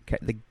like the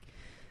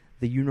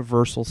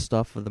universal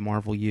stuff of the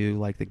Marvel U,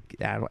 like the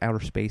outer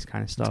space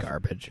kind of stuff. It's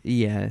garbage.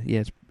 Yeah,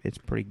 it's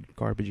pretty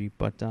garbagey,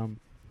 but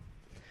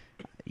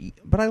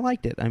I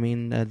liked it. I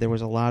mean, there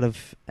was a lot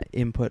of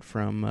input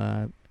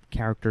from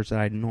characters that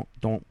I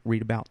don't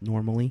read about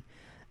normally,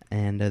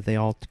 and they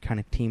all kind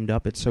of teamed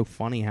up. It's so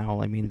funny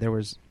how, I mean, there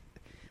was,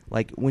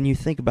 like, when you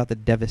think about the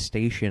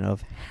devastation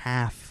of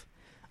half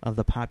of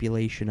the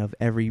population of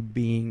every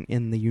being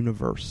in the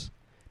universe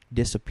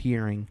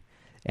disappearing,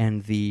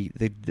 and the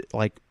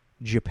like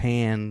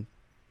Japan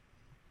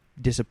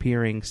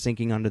disappearing,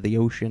 sinking under the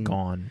ocean,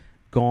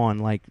 gone,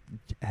 like,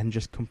 and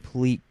just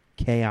complete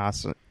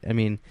chaos. I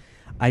mean,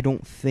 I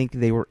don't think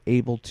they were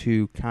able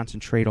to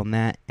concentrate on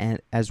that,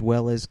 and as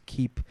well as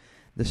keep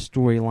the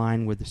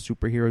storyline with the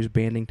superheroes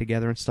banding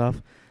together and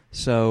stuff.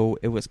 So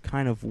it was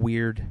kind of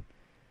weird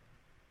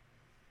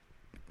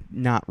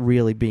not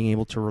really being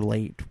able to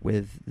relate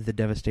with the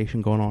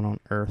devastation going on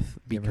Earth.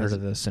 You ever heard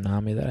of the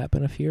tsunami that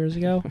happened a few years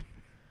ago?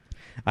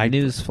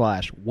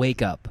 Newsflash,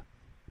 wake up.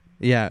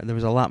 Yeah, there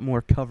was a lot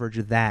more coverage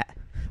of that.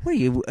 What are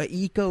you, a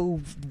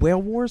eco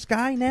whale wars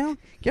guy now?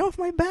 Get off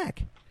my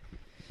back.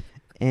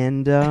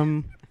 And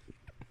I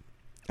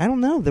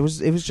don't know. It was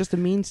just a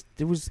means.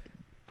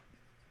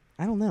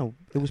 I don't know.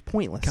 It was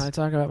pointless. Can I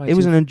talk about my? It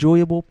was an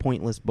enjoyable,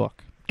 pointless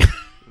book.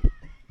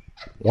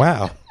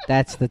 Wow.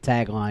 That's the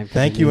tagline. For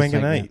Thank the you, news and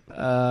good night.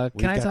 segment.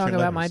 Can I got talk your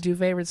about my letters. 2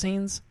 favorite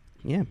scenes?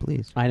 Yeah,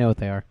 please. I know what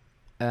they are.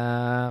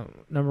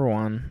 Number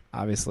 1,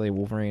 obviously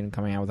Wolverine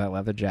coming out with that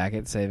leather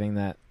jacket, saving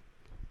that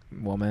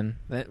woman.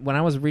 When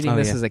I was reading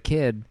this as a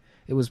kid,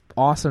 it was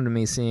awesome to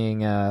me seeing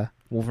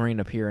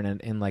Wolverine appear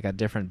in like a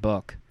different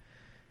book,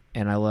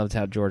 and I loved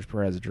how George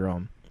Perez drew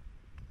him.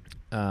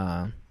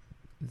 The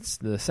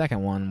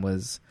second one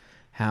was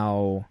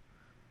how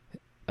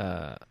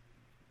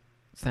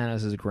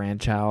Thanos'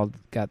 grandchild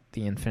got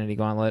the Infinity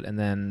Gauntlet and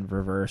then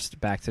reversed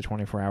back to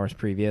 24 hours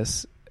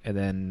previous, and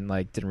then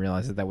like didn't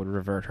realize that would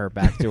revert her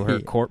back to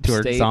her corpse to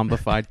her state.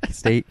 zombified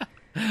state.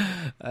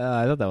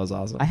 I thought that was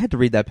awesome. I had to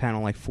read that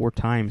panel like 4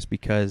 times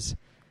because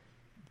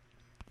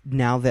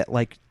now that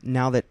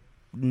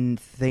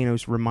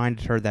Thanos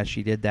reminded her that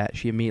she did that,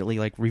 she immediately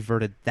like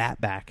reverted that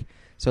back.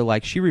 So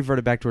like she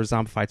reverted back to her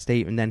zombified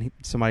state, and then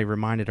somebody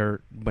reminded her,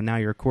 "But now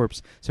you're a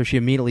corpse." So she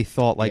immediately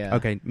thought like,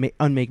 "Okay,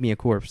 unmake me a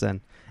corpse then."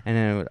 And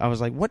then I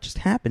was like, "What just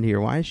happened here?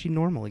 Why is she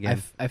normal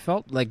again?" I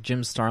felt like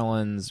Jim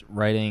Starlin's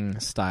writing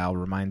style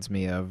reminds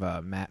me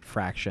of Matt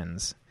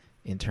Fraction's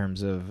in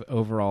terms of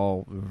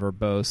overall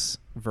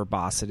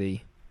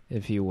verbosity,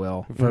 if you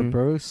will.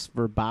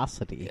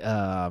 Verbosity.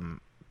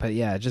 But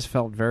yeah, it just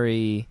felt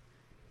very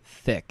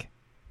thick.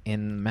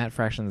 In Matt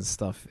Fraction's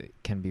stuff, it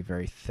can be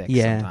very thick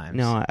sometimes.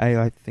 No,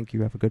 I think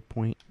you have a good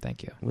point.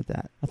 Thank you. With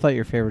that. I thought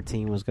your favorite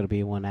scene was going to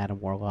be when Adam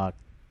Warlock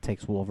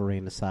takes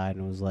Wolverine aside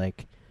and was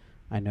like,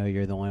 "I know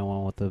you're the only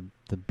one with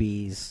the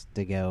bees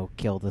to go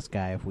kill this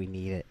guy if we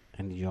need it.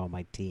 I need you on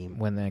my team."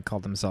 When they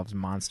called themselves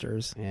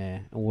monsters.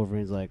 Yeah, and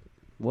Wolverine's like,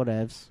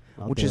 "Whatevs."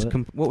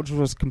 Which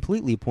was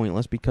completely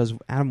pointless because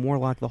Adam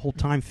Warlock the whole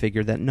time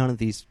figured that none of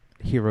these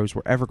heroes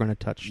were ever going to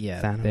touch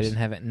Yeah, Thanos. they didn't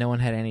have it. No one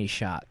had any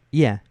shot.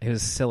 Yeah, It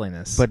was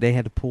silliness. but they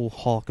had to pull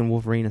Hulk and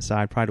Wolverine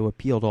aside, probably to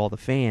appeal to all the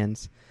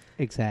fans.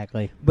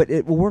 Exactly. But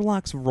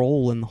Warlock's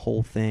role in the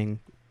whole thing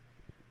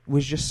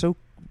was just so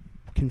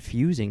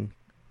confusing.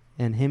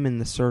 And him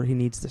and he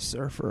needs the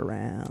surfer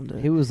around.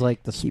 He was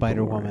like the Keep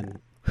Spider him Woman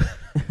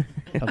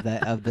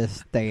of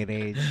this day and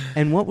age.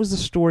 And what was the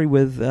story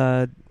with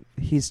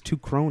his two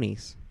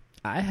cronies?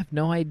 I have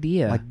no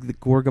idea. Like the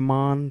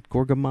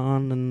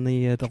Gorgamon and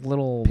the the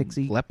little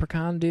Pixie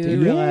leprechaun Do dude you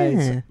Yeah.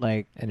 realize,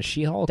 like, and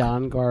She-Hulk.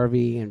 Don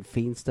Garvey and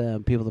Fiendsta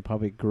and people that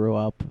probably grew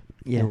up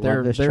Yeah, and they're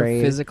love this they're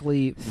trade,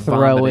 physically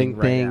throwing vomiting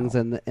right things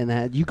now. and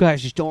that you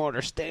guys just don't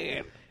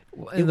understand.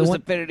 And It the was one-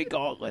 Infinity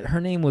Gauntlet.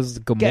 her name was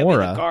Get me the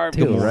Gamora garbage.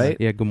 too, Gamora. right?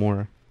 Yeah,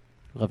 Gamora.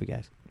 Love you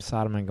guys.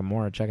 Sodom and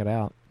Gomorrah. Check it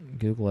out.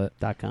 Google it.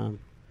 .com.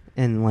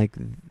 And like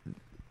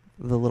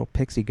the little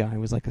pixie guy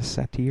was like a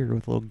satyr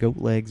with little goat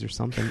legs or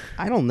something.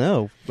 I don't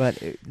know,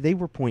 but they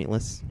were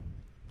pointless.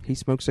 He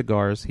smoked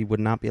cigars. He would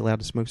not be allowed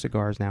to smoke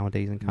cigars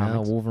nowadays in No,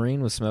 comics.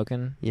 Wolverine was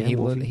smoking. Yeah, he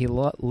Wolfie.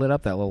 lit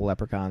up that little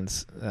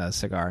leprechaun's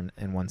cigar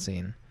in one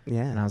scene,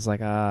 Yeah, and I was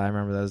like, I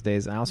remember those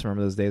days. I also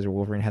remember those days where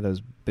Wolverine had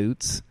those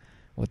boots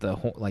with the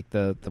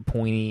the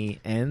pointy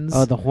ends.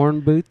 Oh, the horn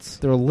boots.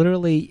 They're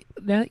literally,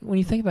 now, when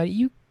you think about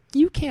it,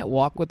 you can't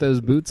walk with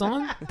those boots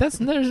on. There's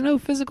no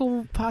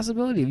physical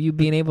possibility of you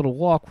being able to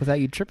walk without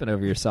you tripping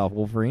over yourself,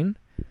 Wolverine.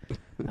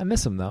 I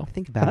miss him though.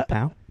 think about it,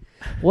 pal.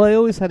 Well, he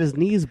always had his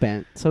knees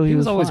bent, so He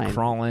was always fine.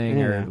 crawling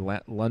Yeah.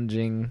 or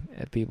lunging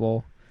at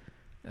people.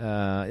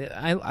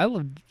 I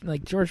love,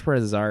 like, George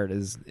Perez's art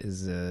is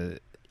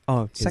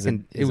Oh,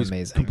 second, is it was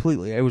amazing.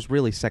 completely. It was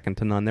really second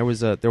to none. There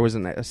was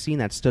a scene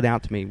that stood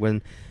out to me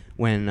when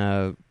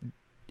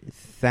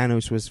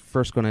Thanos was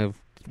first going to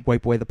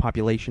wipe away the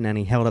population, and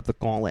he held up the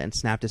gauntlet and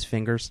snapped his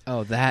fingers.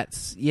 Oh,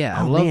 that's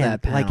I Oh, love man,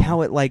 that panel. Like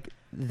how it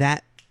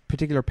that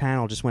particular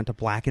panel just went to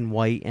black and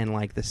white, and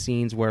like the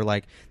scenes where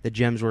like the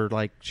gems were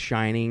like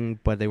shining,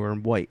 but they were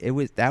in white.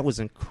 That was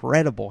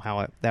incredible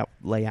how that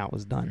layout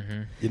was done.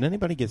 Mhm. Did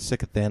anybody get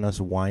sick of Thanos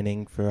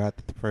whining throughout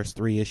the first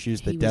 3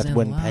 issues He that was Death in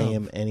wouldn't pay love.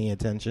 him any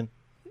attention?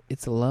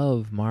 It's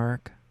love,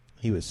 Mark.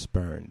 He was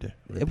spurned.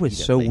 It was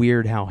so repeatedly.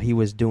 weird how he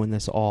was doing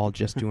this all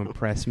just to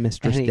impress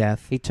Mistress And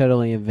Death. He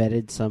totally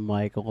invented some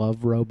like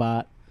love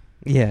robot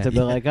Yeah, to be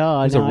like, oh,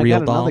 was a no, I real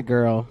got another doll.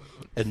 girl.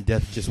 And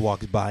Death just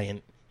walks by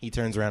and he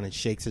turns around and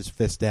shakes his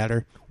fist at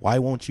her. Why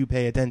won't you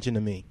pay attention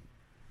to me?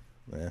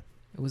 Yeah.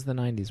 It was the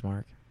 90s,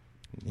 Mark.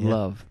 Yeah.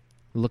 Love.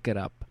 Look it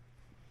up.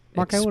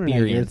 Mark, I want to know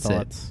your Experience it.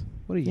 thoughts.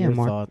 What are yeah, your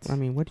Mark. thoughts? I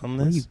mean, what on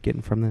are you this?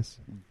 getting from this?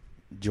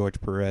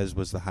 George Perez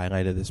was the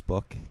highlight of this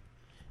book.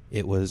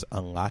 It was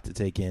a lot to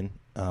take in.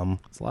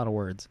 It's a lot of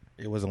words.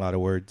 It was a lot of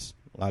words,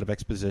 a lot of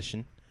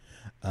exposition.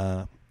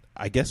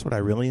 I guess what I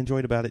really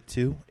enjoyed about it,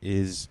 too,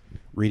 is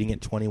reading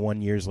it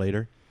 21 years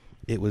later.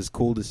 It was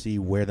cool to see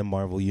where the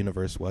Marvel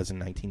Universe was in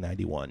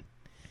 1991.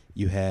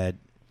 You had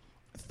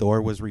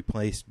Thor was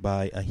replaced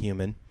by a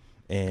human,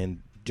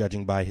 and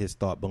judging by his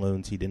thought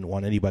balloons, he didn't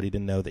want anybody to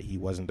know that he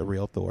wasn't the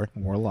real Thor.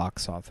 Warlock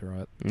saw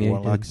through it.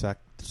 Warlock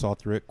saw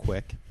through it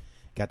quick.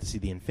 Got to see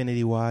the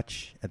Infinity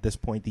Watch. At this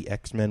point, the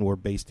X-Men were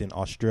based in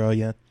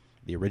Australia.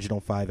 The original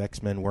 5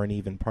 X-Men weren't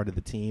even part of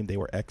the team. They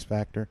were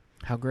X-Factor.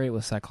 How great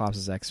was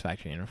Cyclops'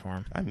 X-Factor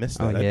uniform? I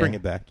missed Oh, that. I'd yeah. bring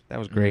it back. That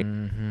was great.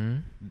 Mm-hmm.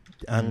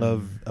 I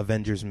love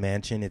Avengers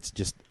Mansion. It's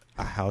just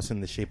a house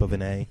in the shape of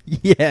an A.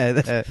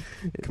 Yeah,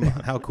 Come on,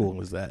 how cool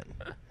was that?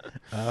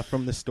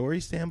 From the story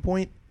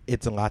standpoint,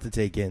 it's a lot to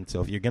take in.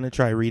 So if you're going to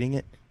try reading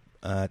it,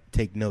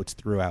 take notes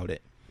throughout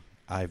it.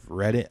 I've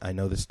read it. I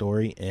know the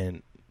story.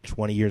 And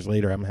 20 years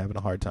later, I'm having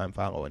a hard time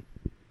following.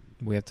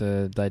 We have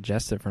to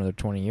digest it for another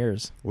 20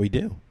 years. We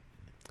do.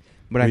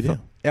 But We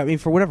I mean,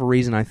 for whatever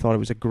reason, I thought it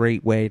was a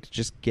great way to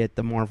just get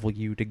the Marvel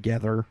U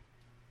together,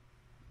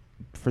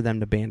 for them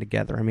to band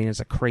together. I mean, it's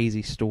a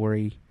crazy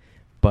story,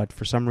 but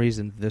for some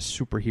reason, the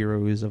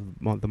superheroes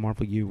of the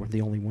Marvel U were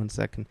the only ones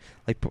that can,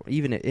 like,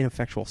 even an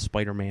ineffectual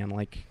Spider-Man,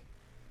 like,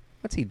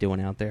 what's he doing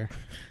out there?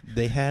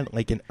 They had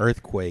like an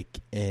earthquake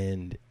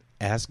and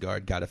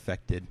Asgard got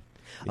affected.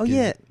 Oh, Because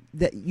yeah.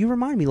 That you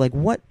remind me, like,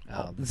 what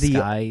The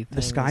Sky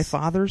the Sky things.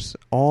 Fathers,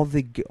 all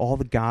the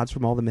gods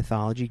from all the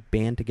mythology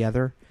band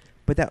together,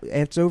 but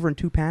it's over in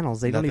 2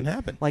 panels. They don't Nothing even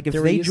happened. like if They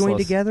were they joined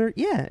useless. together.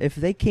 Yeah, if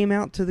they came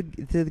out to the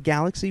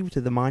galaxy,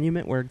 to the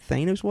monument where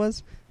Thanos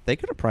was, they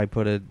could have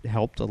probably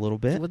helped a little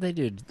bit. What they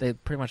do? They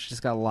pretty much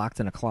just got locked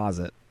in a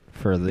closet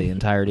for the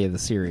entirety of the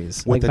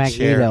series. With like the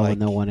chair, Magneto like- in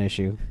the one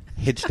issue.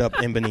 Hitched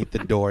up in beneath the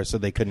door so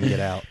they couldn't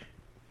get out.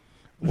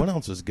 What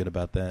else was good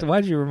about that?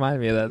 Why'd you remind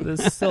me of that?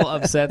 This still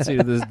upsets me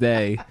to this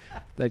day.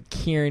 That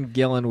Kieran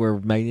Gillen, where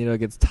Magneto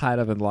gets tied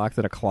up and locked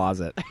in a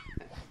closet.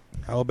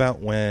 How about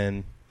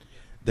when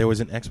there was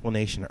an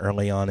explanation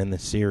early on in the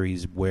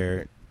series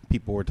where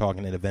people were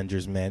talking at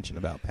Avengers Mansion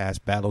about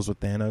past battles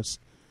with Thanos,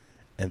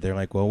 and they're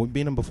like, well, we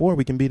beat him before,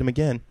 we can beat him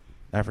again.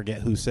 I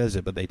forget who says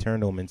it, but they turn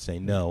to him and say,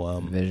 no,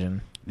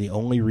 Vision. the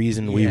only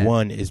reason we Yeah.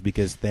 won is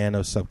because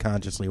Thanos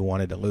subconsciously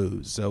wanted to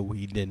lose, so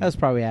we didn't. That was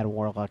probably Adam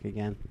Warlock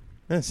again.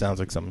 That sounds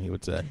like something he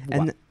would say.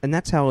 And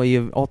that's how he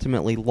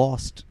ultimately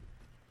lost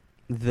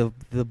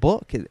the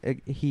book,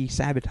 he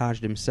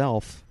sabotaged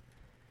himself,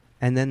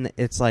 and then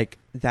it's like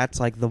that's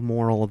like the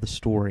moral of the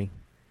story.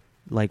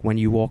 Like when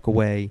you walk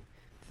away,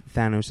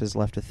 Thanos is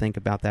left to think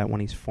about that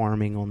when he's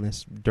farming on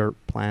this dirt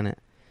planet.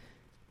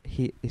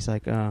 He's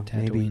like, oh,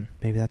 maybe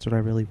that's what I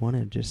really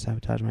wanted, just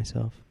sabotage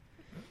myself.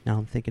 Now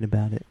I'm thinking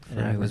about it. And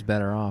now he was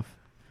better off.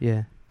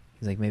 Yeah.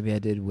 He's like, maybe I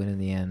did win in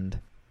the end.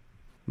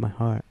 My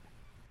heart.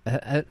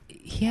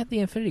 He had the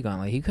Infinity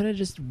Gauntlet. He could have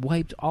just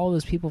wiped all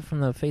those people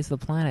from the face of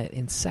the planet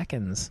in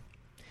seconds.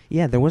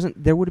 Yeah, there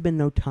would have been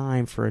no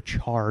time for a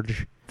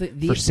charge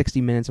for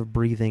 60 minutes of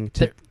breathing.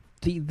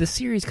 The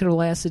series could have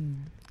lasted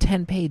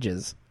 10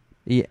 pages.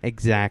 Yeah,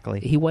 exactly.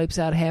 He wipes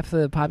out half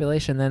the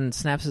population, then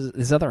snaps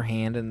his other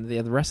hand, and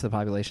the rest of the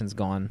population's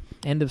gone.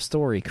 End of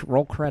story.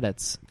 Roll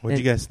credits. What did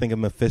you guys think of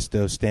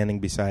Mephisto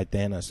standing beside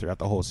Thanos throughout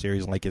the whole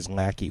series, like his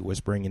lackey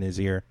whispering in his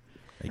ear?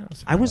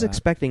 I was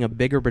expecting a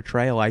bigger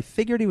betrayal. I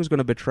figured he was going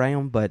to betray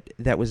him, but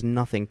that was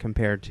nothing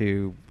compared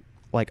to,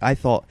 like, I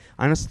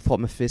honestly thought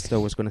Mephisto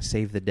was going to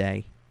save the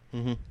day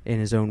in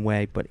his own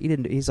way, but he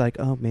didn't. He's like,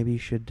 oh, maybe you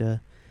should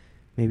let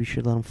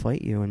him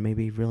fight you and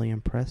maybe really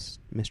impress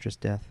Mistress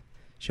Death.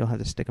 She'll have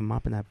to stick a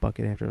mop in that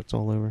bucket after it's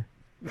all over.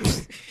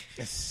 And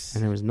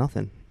there was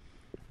nothing.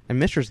 And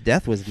Mistress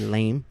Death was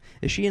lame.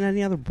 Is she in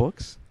any other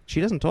books?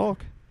 She doesn't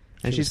talk.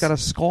 And she's got a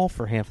skull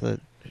for half the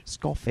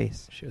skull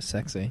face. She was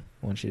sexy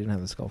when she didn't have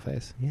the skull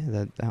face.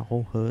 Yeah, that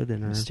whole hood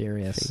and her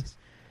mysterious face.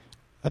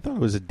 I thought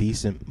it was a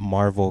decent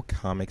Marvel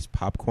Comics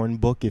popcorn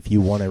book if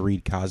you want to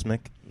read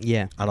Cosmic.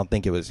 Yeah. I don't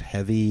think it was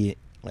heavy.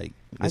 Like,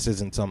 this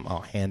isn't something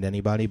I'll hand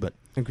anybody, but...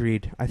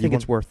 Agreed. I think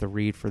it's worth the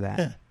read for that.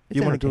 Yeah.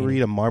 You want to go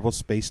read a Marvel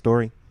space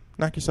story?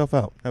 Knock yourself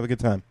out. Have a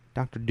good time.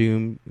 Dr.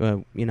 Doom,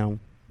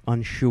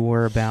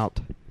 unsure about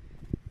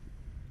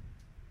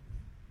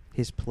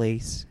his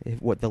place,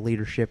 what the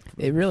leadership...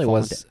 It really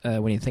was,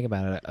 when you think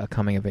about it, a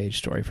coming-of-age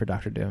story for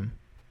Dr. Doom.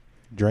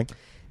 Drink?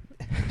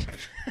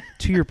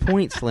 To your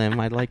point, Slim,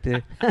 I'd like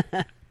to...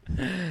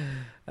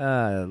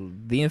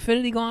 The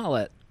Infinity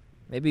Gauntlet.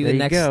 Maybe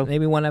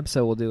maybe one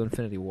episode we'll do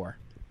Infinity War.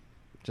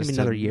 Just maybe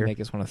another year. Make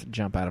us want to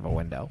jump out of a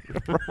window.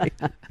 Right.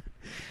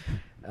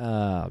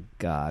 Oh,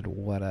 God,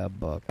 what a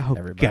book. Oh,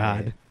 everybody.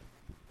 God.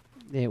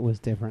 It was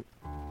different.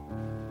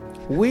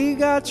 We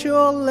got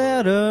your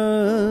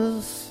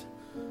letters.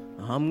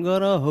 I'm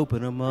gonna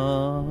open them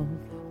up.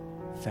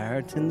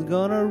 Farrington's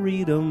gonna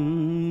read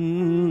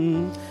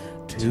them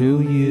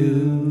to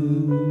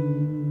you.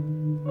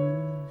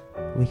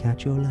 We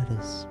got your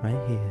letters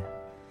right here.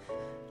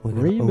 We're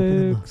gonna open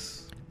them up.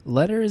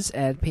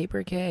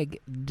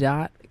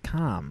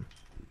 Letters@paperkeg.com.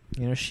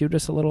 Shoot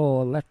us a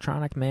little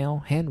electronic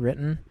mail,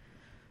 handwritten.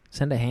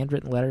 Send a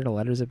handwritten letter to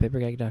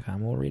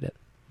letters@paperkeg.com. We'll read it.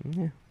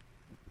 Yeah.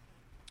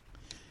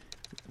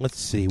 Let's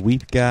see.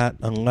 We've got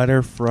a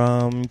letter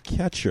from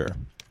Catcher,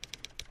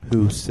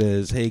 who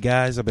says, hey,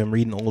 guys, I've been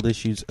reading old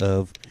issues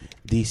of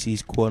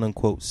DC's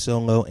quote-unquote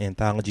solo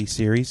anthology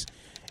series,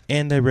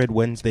 and I read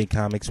Wednesday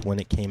Comics when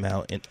it came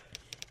out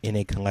in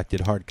a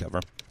collected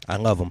hardcover. I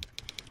love them.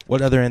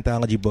 What other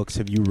anthology books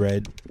have you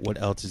read?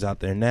 What else is out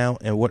there now?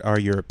 And what are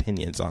your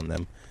opinions on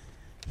them?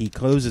 He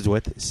closes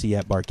with, see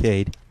at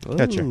Barcade.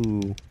 Catcher.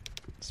 Ooh.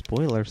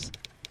 Spoilers.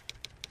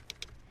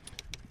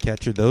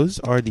 Catcher, those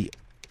are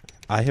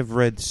I have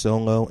read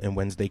Solo and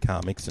Wednesday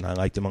Comics, and I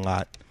liked them a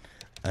lot.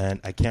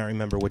 And I can't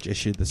remember which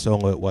issue the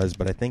Solo it was,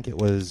 but I think it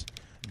was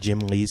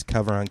Jim Lee's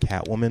cover on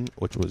Catwoman,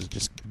 which was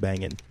just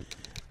banging.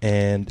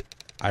 And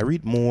I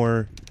read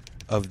more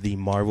of the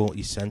Marvel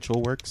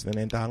Essential works than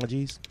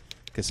anthologies,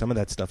 because some of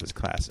that stuff is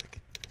classic.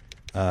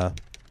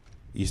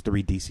 Used to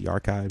read DC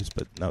Archives,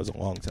 but that was a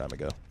long time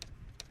ago.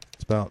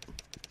 It's about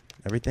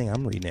everything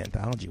I'm reading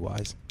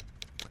anthology-wise.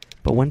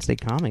 But Wednesday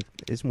Comic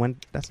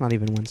that's not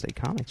even Wednesday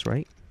Comics,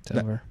 right? It's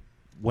over.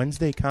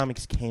 Wednesday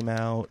Comics came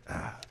out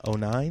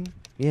 09?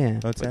 Yeah.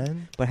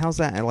 10? But how's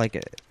that?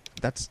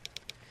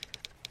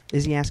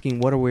 Is he asking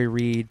what do we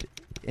read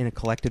in a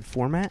collected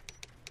format?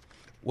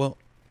 Well,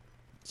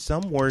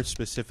 some were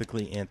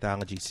specifically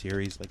anthology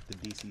series, like the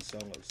DC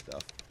Solo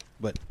stuff.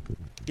 But,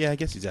 yeah, I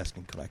guess he's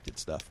asking collected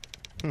stuff.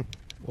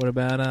 What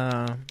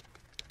about,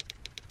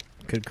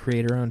 could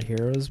creator-owned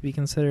heroes be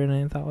considered an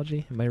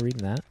anthology? Am I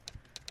reading that?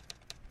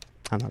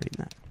 I'm not reading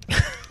that.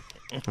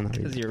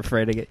 Because you're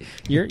afraid to get...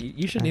 You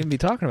shouldn't even be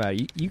talking about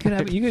it. You could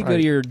go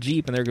to your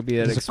Jeep and there could be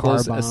an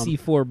explosive, a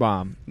C4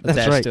 bomb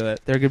attached to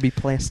it. There could be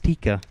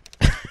Plastica.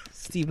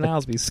 Steve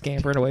Niles be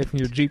scampering away from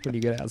your Jeep when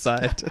you get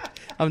outside.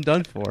 I'm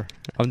done for.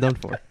 I'll have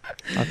to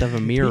have a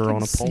mirror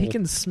on a pole. He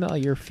can smell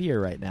your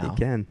fear right now. He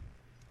can.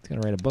 He's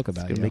going to write a book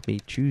about He's going to make me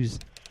choose.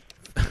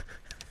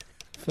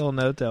 Phil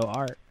Noto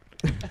art.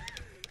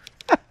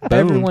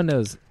 Everyone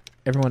knows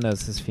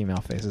his female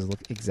faces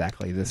look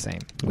exactly the same.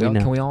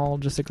 Can we all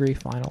just agree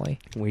finally?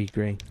 We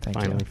agree. Thank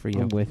finally you. For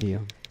you. I'm with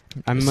you.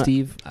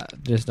 Steve,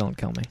 just don't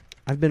kill me.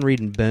 I've been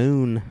reading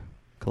Bone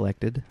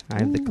collected. I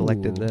have the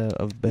collected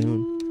of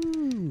Bone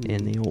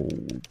in the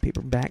old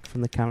paperback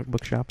from the comic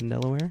book shop in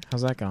Delaware.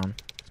 How's that going?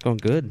 It's going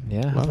good.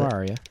 Yeah, how far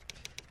are you?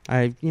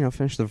 I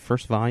finished the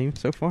first volume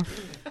so far.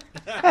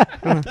 I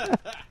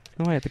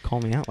Why do you have to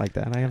call me out like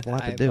that? I have a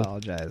lot to I do.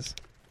 apologize.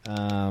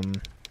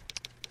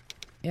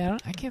 Yeah,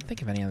 I can't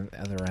think of any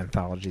other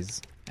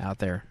anthologies out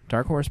there.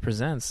 Dark Horse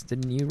Presents.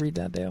 Didn't you read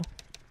that, Dale?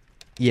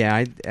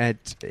 Yeah,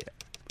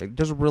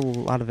 there's a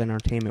lot of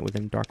entertainment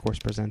within Dark Horse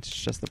Presents.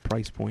 It's just the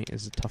price point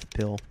is a tough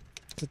pill.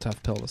 It's a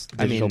tough pill.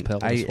 I mean, Pill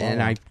to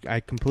swallow. I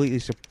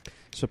completely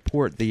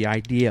support the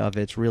idea of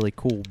it. It's really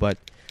cool, but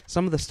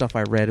some of the stuff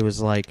I read, it was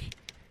like,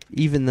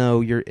 even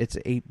though it's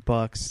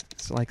 $8,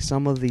 it's like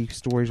some of the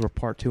stories were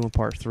part 2 and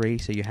part 3,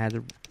 so you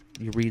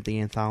read the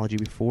anthology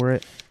before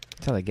it.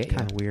 That's how they get you.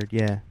 Kind of weird,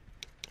 yeah.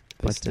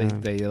 But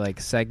They like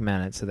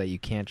segment it so that you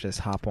can't just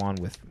hop on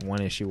with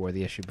one issue or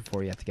the issue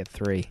before. You have to get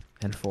 3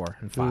 and 4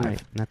 and 5.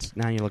 Right. And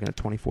now you're looking at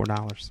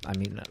 $24. I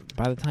mean,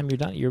 by the time you're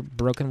done, you're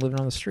broken living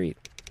on the street.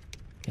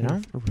 You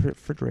know? A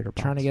refrigerator box.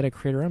 Trying to get a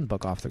creator-owned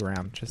book off the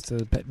ground just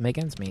to make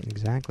ends meet.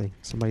 Exactly.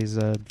 Somebody's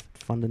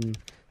funding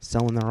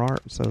selling their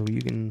art so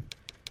you can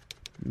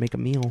make a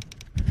meal.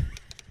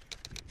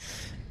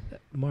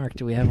 Mark,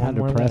 do we have How one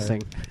more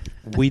depressing.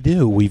 We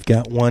do. We've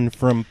got one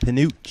from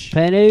Panooch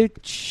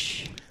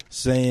Panooch.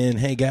 saying,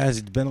 "Hey guys,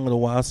 it's been a little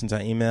while since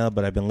I emailed,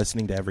 but I've been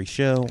listening to every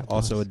show. God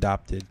Also bless.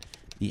 adopted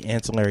the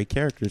Ancillary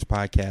Characters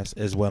podcast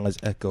as well as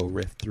Echo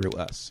Rift through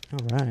us.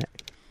 All right.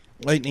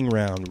 Lightning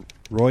Round,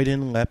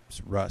 Royden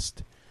Leps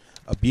Rust.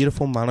 A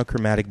beautiful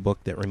monochromatic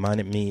book that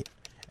reminded me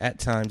at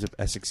times of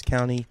Essex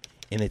County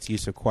in its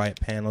use of quiet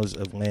panels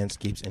of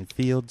landscapes and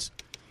fields.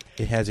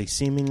 It has a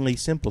seemingly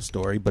simple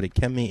story, but it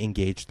kept me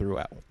engaged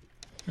throughout."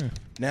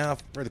 Now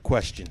for the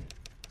question.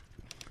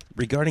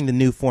 Regarding the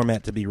new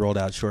format to be rolled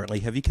out shortly,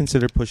 have you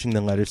considered pushing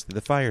the letters to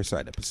the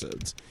Fireside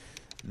episodes?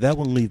 That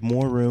will leave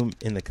more room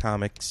in the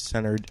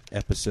comics-centered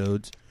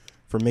episodes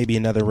for maybe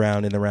another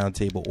round in the round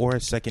table or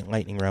a second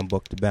Lightning Round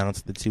book to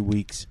balance the 2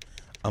 weeks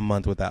a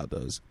month without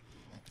those.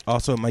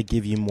 Also, it might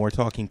give you more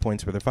talking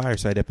points for the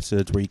Fireside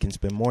episodes where you can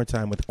spend more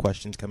time with the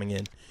questions coming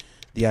in.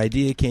 The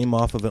idea came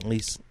off of at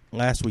least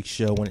last week's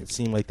show when it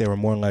seemed like there were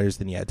more letters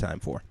than you had time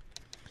for.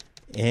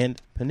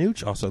 And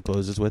Panooch also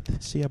closes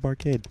with See Up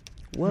Arcade.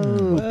 Whoa,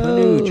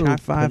 Panooch. High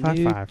five,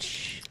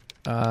 Panooch.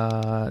 high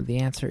five. The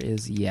answer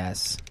is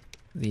yes.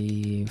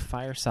 The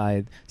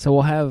Fireside. So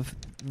we'll have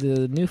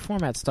the new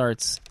format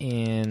starts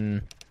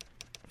in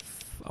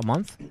a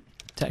month.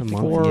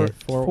 Technically,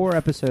 Four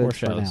episodes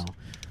for shows.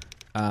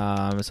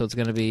 now. So it's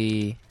going to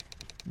be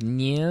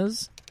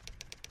News,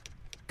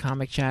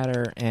 Comic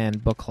Chatter,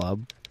 and Book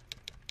Club,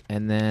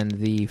 and then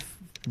the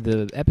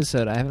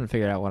episode. I haven't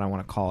figured out what I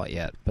want to call it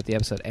yet, but the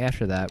episode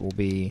after that will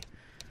be.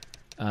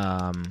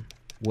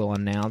 We'll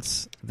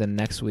announce the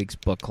next week's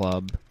book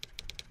club,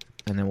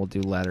 and then we'll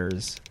do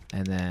letters,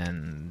 and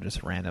then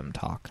just random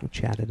talk. We'll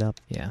chat it up.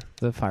 Yeah,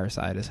 the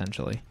Fireside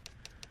essentially.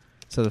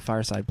 So the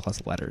Fireside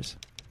plus letters.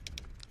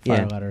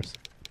 Fire Yeah. letters.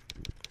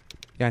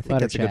 Yeah, I think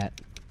Letter that's a good,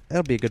 chat.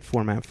 that'll be a good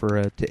format for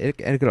it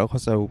could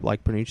also,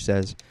 like Panooch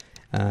says,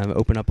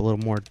 open up a little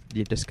more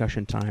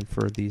discussion time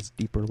for these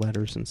deeper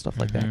letters and stuff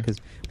like that, because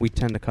we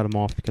tend to cut them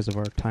off because of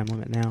our time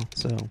limit now.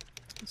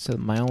 So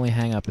my only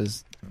hang-up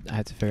is I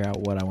have to figure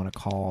out what I want to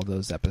call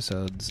those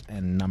episodes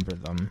and number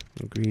them.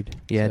 Agreed.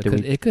 Yeah, So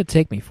it could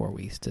take me 4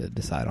 weeks to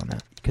decide on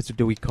that. because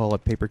do we call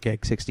it Paper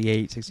Keg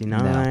 68,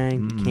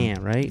 69? No. You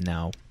can't, right?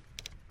 No.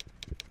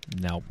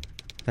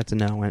 That's a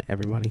no,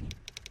 everybody.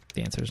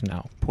 The answer is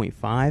no.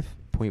 0.5,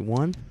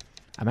 0.1?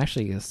 I'm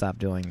actually going to stop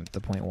doing the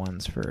point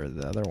ones for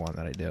the other one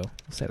that I do.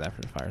 I'll save that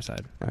for the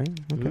Fireside. Right?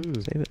 Okay,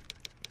 save it.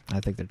 I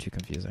think they're too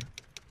confusing,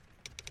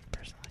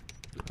 personally.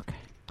 Okay.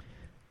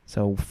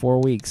 So 4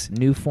 weeks,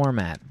 new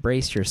format.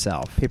 Brace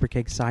yourself. Paper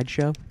Keg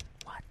Sideshow?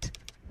 What?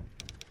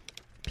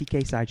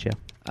 PK Sideshow.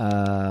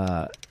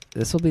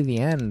 This will be the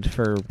end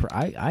for...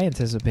 I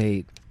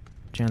anticipate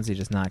Jonesy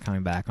just not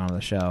coming back onto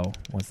the show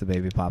once the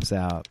baby pops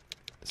out.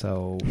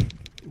 So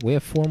we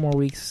have 4 more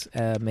weeks,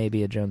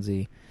 maybe, at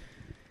Jonesy.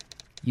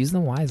 Use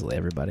them wisely,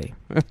 everybody.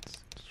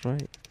 That's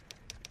right.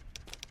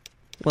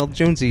 Well,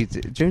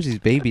 Jonesy's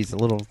baby's a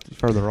little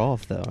further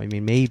off, though. I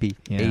mean, maybe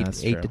Yeah,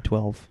 that's 8 true. to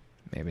 12.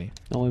 Maybe.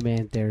 The only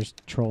man dares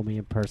troll me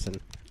in person.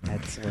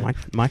 That's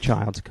My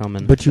child's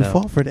coming. But you so-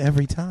 fall for it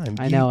every time.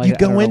 I know, You I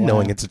go don't in know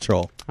knowing why. it's a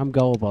troll. I'm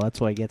gullible. That's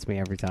what gets me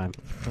every time.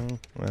 Oh,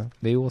 well.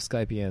 Maybe we'll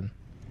Skype you in.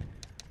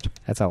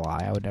 That's a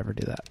lie. I would never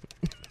do that.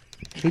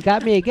 He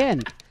got me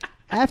again.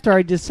 After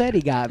I just said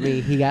he got me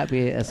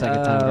a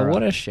second time. in a row.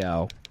 What a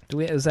show.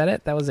 Is that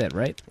it? That was it,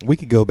 right? We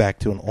could go back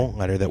to an old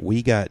letter that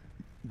we got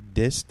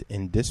dissed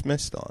and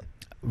dismissed on.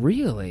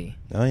 Really?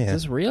 Oh, yeah.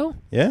 Is this real?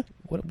 Yeah?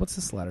 What's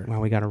this letter? Well,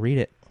 we got to read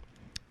it.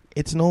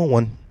 It's an old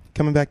one.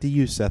 Coming back to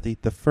you, Sethy.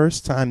 The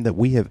first time that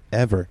we have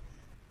ever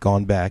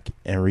gone back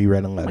and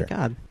reread a Oh, my letter.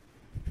 God.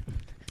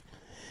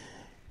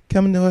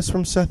 Coming to us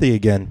from Sethy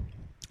again.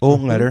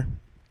 Old Mhm. letter.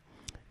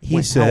 He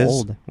Wait, says... How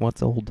old?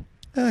 What's old?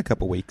 A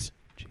couple weeks.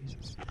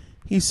 Jesus.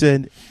 He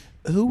said,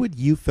 who would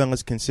you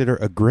fellas consider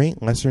a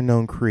great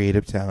lesser-known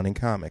creative talent in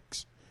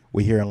comics?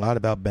 We hear a lot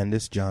about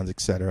Bendis, Johns,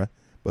 etc.,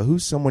 but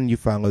who's someone you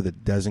follow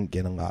that doesn't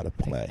get a lot of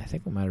play? I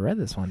think we might have read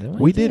this one, didn't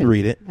we? We did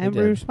read it. And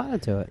we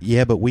responded to it.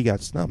 Yeah, but we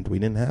got stumped. We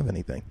didn't have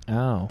anything.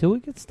 Oh. Do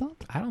we get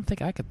stumped? I don't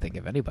think I could think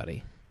of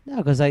anybody. No,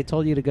 because I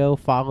told you to go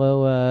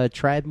follow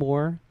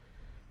Tradmore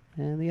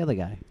and the other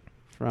guy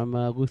from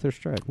Luther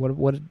Strode.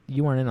 What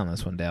you weren't in on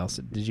this one, Dale.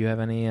 So did you have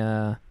any?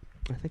 I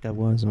think I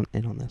was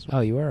in on this one.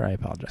 Oh, you were. I 'Cause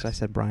apologize. I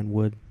said Brian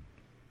Wood.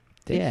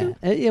 Did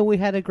Yeah, yeah. We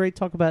had a great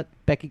talk about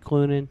Becky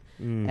Cloonan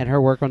and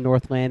her work on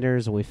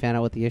Northlanders, and we found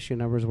out what the issue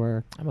numbers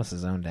were. I must have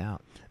zoned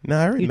out. No,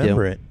 I You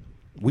remember do. it.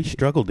 We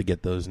struggled to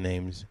get those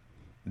names.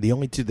 The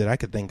only two that I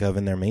could think of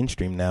in their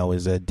mainstream now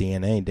is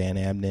DNA, Dan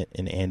Abnett,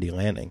 and Andy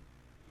Lanning.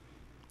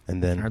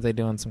 And then Aren't they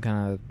doing some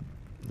kind of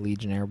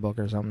Legionnaire book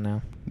or something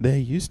now? they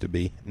used to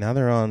be. Now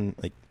they're on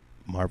like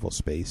Marvel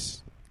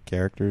Space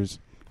characters,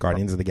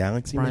 Guardians of the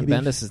Galaxy. Brian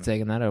maybe? Bendis is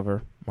taking that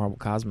over. Marvel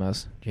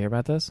Cosmos. Did you hear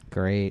about this?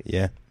 Great.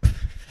 Yeah.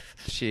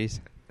 Jeez.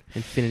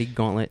 Infinity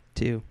Gauntlet,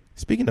 too.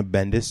 Speaking of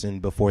Bendis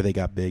and before they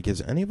got big,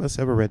 has any of us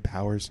ever read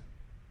Powers?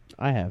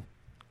 I have.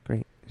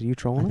 Great. Are you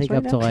trolling I think us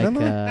up right to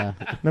now?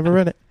 like Never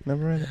read it.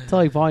 Never read it. to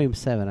like volume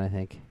 7, I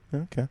think.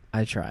 Okay.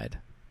 I tried.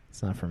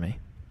 It's not for me.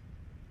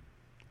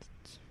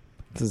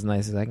 It's as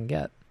nice as I can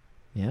get.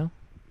 You know?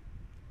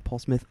 Paul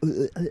Smith.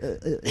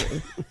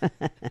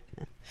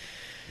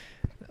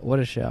 What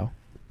a show.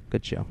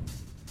 Good show.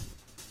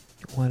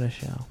 What a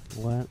show.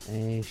 What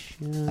a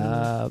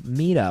show!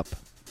 Meetup.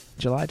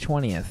 July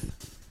 20th.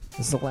 This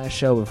is the last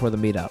show before the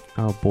meetup.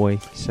 Oh, boy.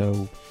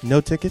 So,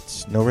 No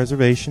tickets, no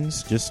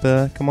reservations. Just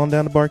come on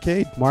down to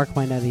Barcade. Mark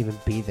might not even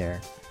be there.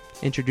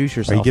 introduce Are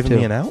yourself, you giving too.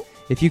 me an out?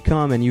 If you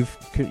come and you've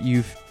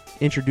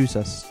introduce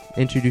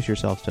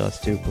yourselves to us,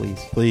 too, please.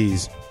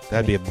 Please.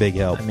 That'd be a big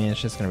help. I mean,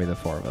 it's just going to be the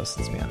four of us,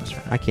 let's be honest.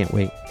 Right now. I can't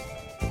wait.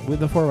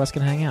 The four of us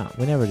can hang out.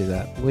 We never do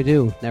that. We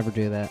do never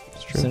do that.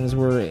 It's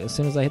As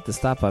soon as I hit the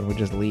stop button, we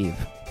just leave.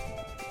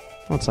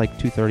 Well, it's like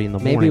 2:30 in the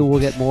Maybe morning. we'll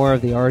get more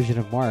of the origin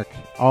of Mark.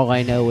 All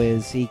I know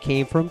is he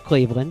came from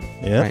Cleveland.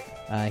 Yeah.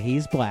 Right.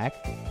 He's black.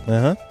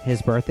 Uh-huh.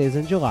 His birthday's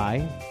in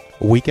July,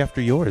 A week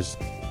after yours.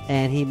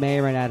 and he may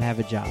or may not have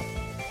a job.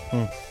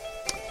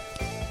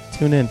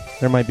 Tune in.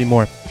 There might be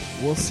more.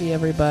 We'll see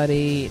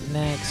everybody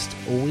next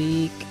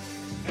week.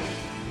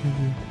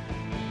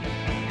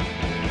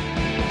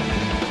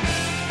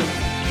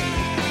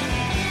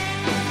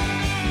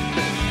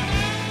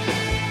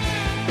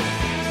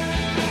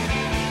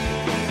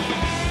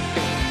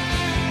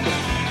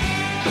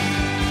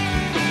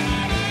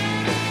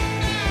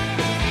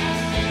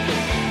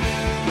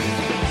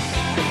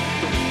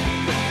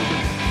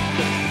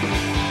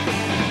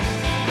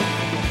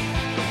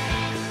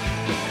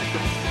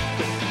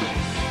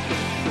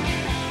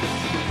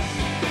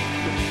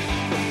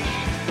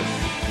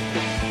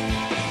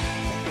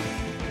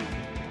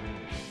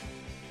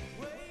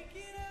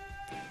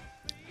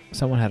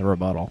 Someone had a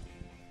rebuttal.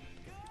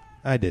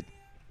 I did.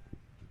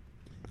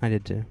 I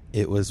did, too.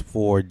 It was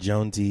for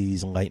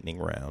Jonesy's lightning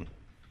round.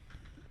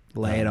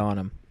 Lay it on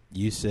him.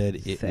 You said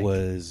it Thick.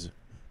 was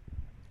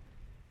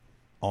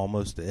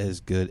almost as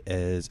good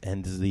as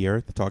Ends of the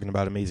Earth, talking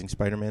about Amazing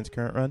Spider-Man's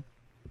current run.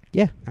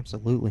 Yeah,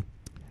 Absolutely.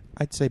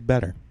 I'd say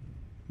better.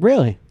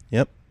 really.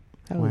 Yep.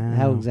 How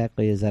Wow.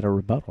 exactly is that a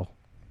rebuttal?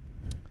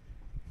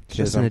 Just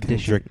Because an I'm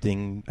addition.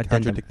 Addendum.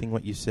 contradicting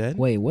what you said.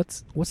 Wait,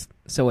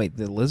 so wait,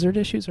 the lizard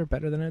issues are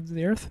better than Ends of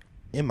the Earth?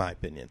 In my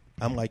opinion,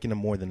 I'm liking them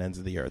more than Ends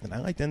of the Earth, and I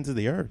liked Ends of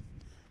the Earth,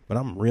 but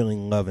I'm really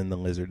loving the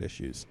lizard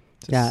issues.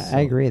 Yeah,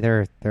 I agree.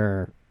 They're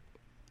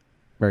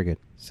very good.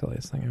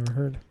 Silliest thing I ever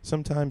heard.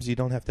 Sometimes you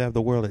don't have to have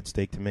the world at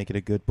stake to make it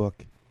a good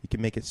book. You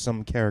can make it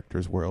some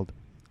character's world.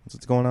 That's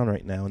what's going on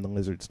right now in the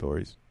lizard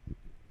stories.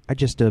 I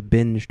just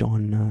binged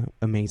on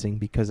Amazing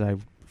because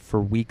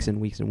for weeks and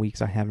weeks and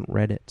weeks I haven't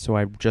read it, so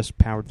I just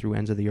powered through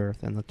Ends of the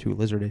Earth and the 2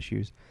 lizard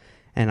issues,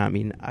 and I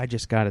mean I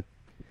just got to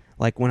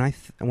like when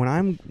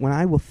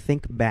I will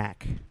think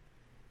back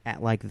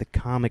at like the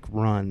comic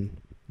run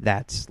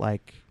that's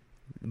like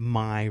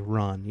my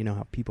run. You know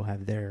how people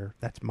have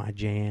that's my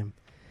jam,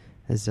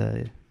 as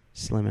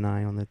Slim and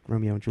I on the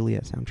Romeo and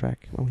Juliet soundtrack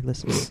when we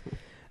listen.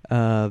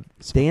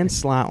 Dan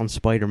Slott on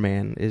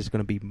Spider-Man is going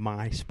to be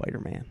my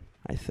Spider-Man,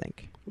 I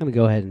think. I'm going to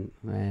go ahead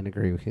and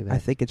agree with you there. I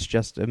think it's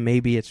just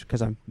maybe it's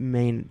because I'm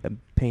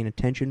paying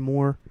attention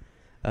more,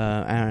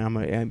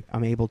 and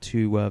I'm able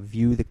to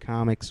view the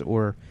comics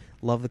or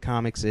love the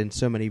comics in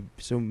so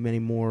many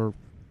more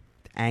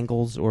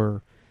angles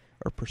or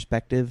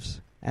perspectives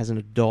as an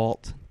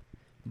adult.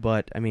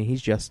 But I mean, he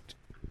just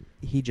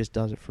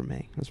does it for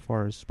me as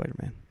far as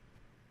Spider-Man.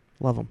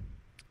 Love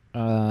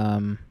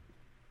him.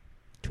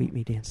 Tweet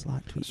me, Dan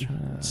Slott. Tweet me.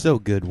 It's so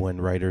good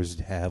when writers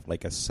have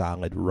like a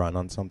solid run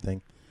on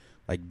something.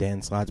 Like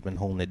Dan Slott's been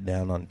holding it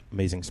down on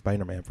Amazing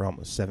Spider-Man for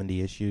almost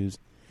 70 issues.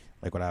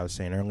 Like what I was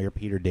saying earlier,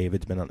 Peter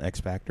David's been on X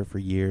Factor for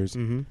years.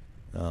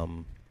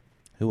 Mm-hmm.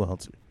 Who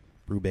else?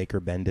 Brubaker,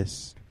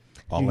 Bendis,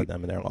 all of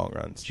them in their long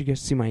runs. Did you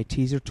guys see my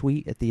teaser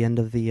tweet at the end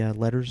of the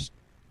letters?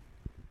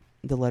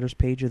 The letters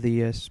page of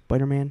the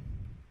Spider-Man.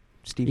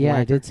 Steve yeah, I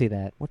Wagner? did see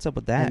that. What's up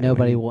with that? And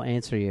nobody When- will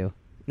answer you.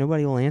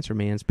 Nobody will answer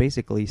me. And it's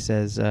basically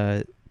says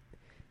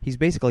he's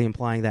basically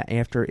implying that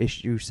after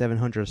issue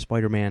 700 of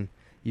Spider-Man,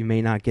 you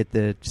may not get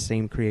the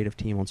same creative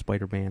team on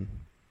Spider-Man.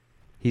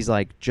 He's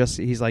like, just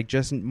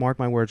mark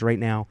my words right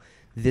now.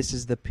 This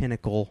is the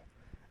pinnacle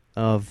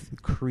of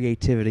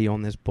creativity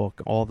on this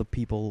book, all the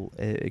people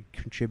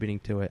contributing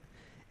to it.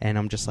 And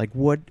I'm just like,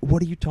 what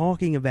are you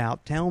talking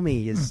about? Tell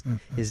me, is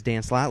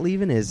Dan Slott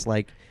leaving? Is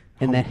like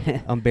And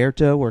then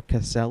Umberto or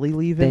Caselli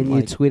leaving? then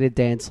you tweeted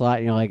Dan Slott,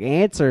 and you're like,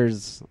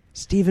 answers.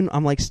 Steven,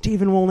 I'm like,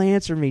 Steven won't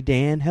answer me,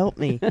 Dan, help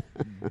me.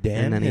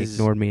 Dan and then he is-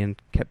 ignored me and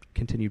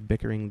continued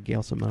bickering with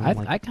Gail Simone.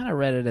 I kind of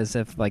read it as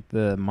if like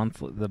the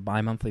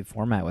bi-monthly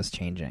format was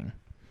changing,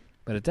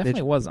 but it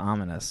definitely was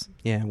ominous.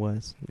 Yeah, it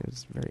was. It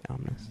was very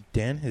ominous.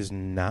 Dan has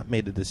not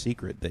made it a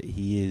secret that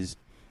he is,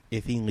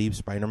 if he leaves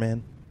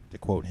Spider-Man, to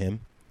quote him,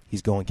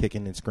 he's going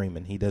kicking and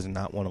screaming. He does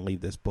not want to leave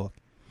this book.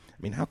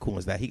 I mean, how cool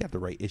is that? He got the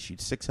right issued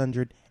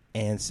 600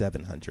 and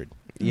 700.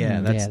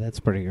 Yeah, that's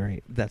pretty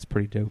great. That's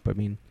pretty dope. I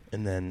mean,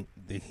 And then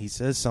he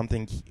says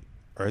something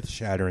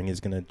earth-shattering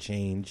is going to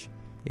change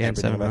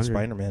everything about 700.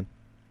 Spider-Man.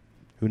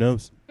 Who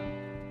knows?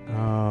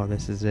 Oh,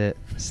 this is it.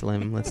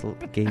 Slim, let's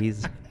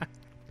gaze.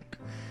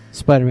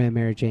 Spider-Man and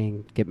Mary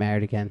Jane get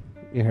married again.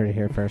 You heard it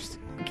here first.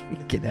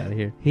 Get out of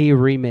here. He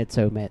remits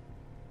omit.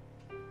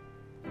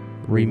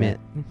 Remit.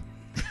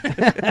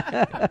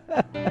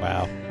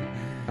 Wow.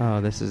 Oh,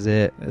 this is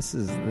it. This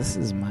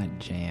is my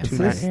jam Is right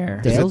this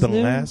here. Is it Dale's the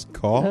new, last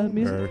call?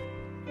 music? Or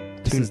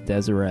This is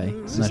Desiree.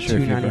 I'm This not is sure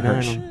if you've ever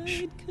heard. $2.99.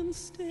 Shh.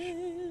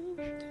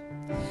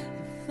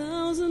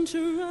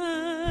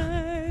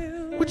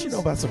 what you know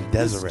about some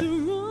Desiree?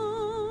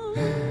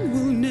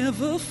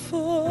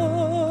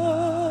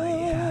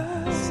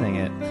 Sing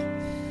it.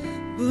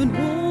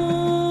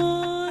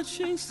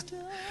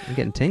 I'm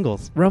getting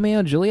tingles. Romeo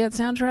and Juliet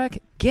soundtrack?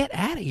 Get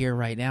out of here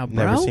right now,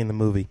 bro. Never seen the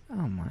movie. Oh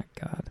my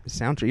god.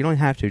 Soundtrack. You don't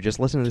have to. Just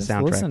listen to Just the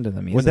soundtrack. listen to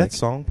the music. When that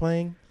song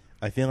playing,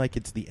 I feel like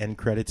it's the end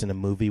credits in a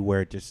movie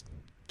where it just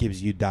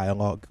gives you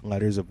dialogue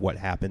letters of what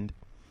happened.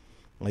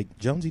 Like,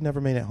 Jonesy never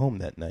made it home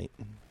that night.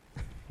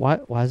 Why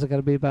is it got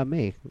to be about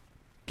me?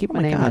 Keep Oh my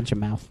my name God. out your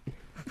mouth.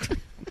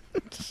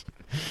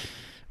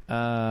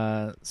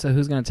 So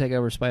who's going to take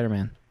over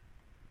Spider-Man?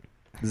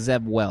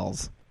 Zeb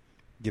Wells.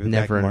 Give it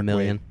Never back in to a Mark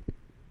million.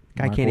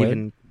 Guy Mark can't Waid?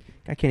 even.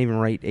 I can't even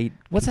write 8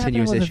 What's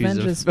happening continuous with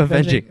issues of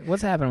Avenging.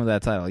 What's happening with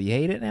that title? You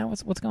hate it now?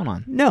 What's going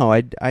on? No,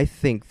 I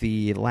think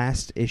the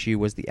last issue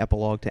was the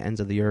epilogue to Ends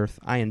of the Earth.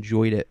 I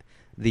enjoyed it.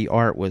 The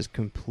art was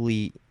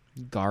complete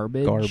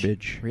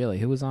Garbage. Really?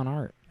 Who was on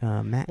art?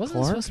 Matt Wasn't it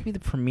Clark. supposed to be the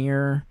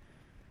premiere,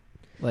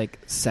 like,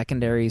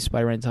 secondary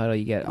Spider-Man title?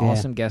 You get Yeah.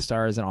 awesome guest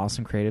stars and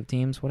awesome creative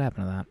teams. What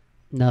happened to that?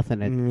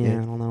 Nothing. It, Yeah,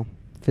 I it don't know.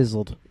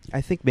 fizzled. I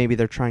think maybe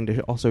they're trying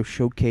to also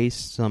showcase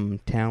some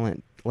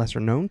talent, lesser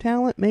known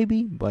talent,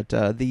 maybe. But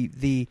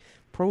the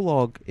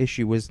prologue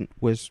issue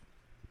was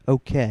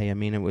okay. I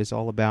mean, it was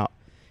all about,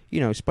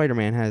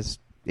 Spider-Man has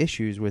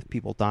issues with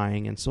people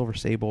dying, and Silver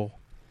Sable,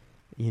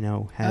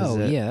 has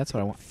that's what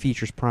I want.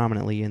 features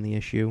prominently in the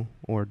issue,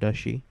 or does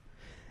she?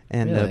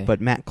 And Really? but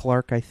Matt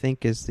Clark, I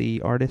think, is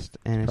the artist,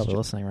 and Probably it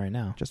listening right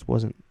now. just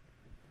wasn't.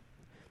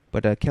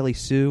 But Kelly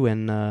Sue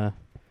and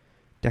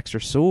Dexter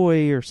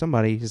Soy or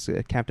somebody is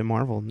Captain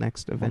Marvel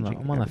next Avenging.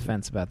 I'm on the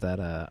fence about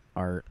that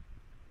art.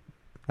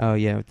 Oh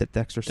yeah, the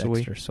Dexter Soy.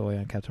 Dexter Soy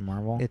on Captain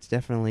Marvel. It's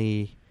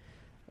definitely.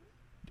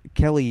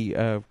 Kelly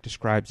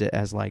describes it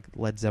as like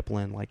Led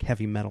Zeppelin, like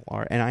heavy metal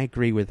art, and I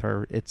agree with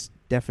her. It's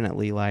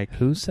definitely like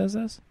Who says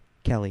this?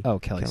 Kelly. Oh,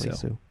 Kelly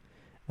Sue.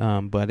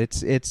 But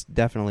it's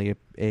definitely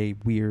a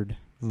weird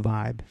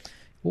vibe.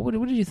 What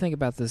did you think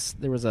about this?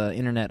 There was a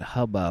internet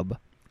hubbub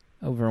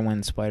over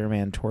when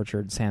Spider-Man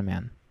tortured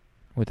Sandman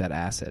with that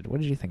acid.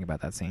 What did you think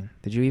about that scene?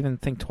 Did you even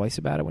think twice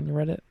about it when you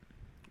read it?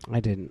 I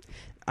didn't.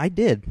 I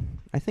did.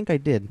 I think I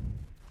did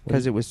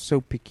because it was so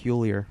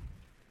peculiar.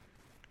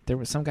 There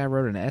was some guy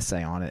wrote an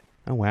essay on it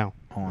Oh wow.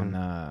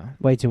 on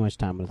Way too much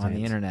time on his on the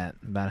hands. internet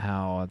about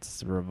how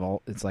it's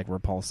like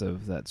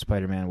repulsive that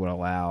Spider-Man would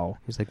allow.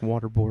 It was like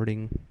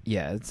waterboarding.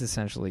 Yeah, it's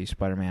essentially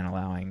Spider-Man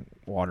allowing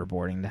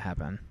waterboarding to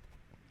happen.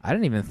 I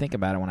didn't even think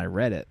about it when I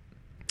read it.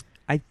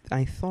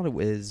 I thought it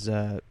was.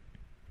 I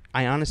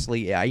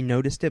honestly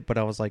noticed it, but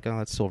I was like, oh,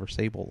 that's Silver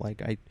Sable.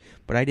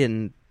 But I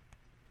didn't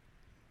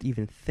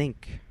even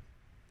think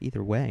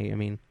either way. I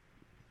mean,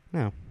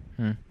 no,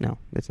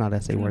 it's not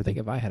essay I don't worthy. think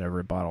if I had a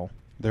rebuttal.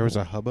 There was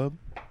a hubbub?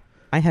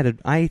 I had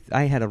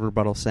a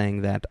rebuttal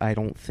saying that I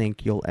don't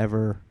think you'll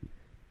ever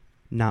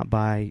not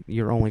buy.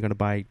 You're only going to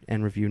buy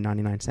and review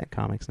 99-cent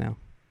comics now.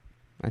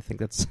 I think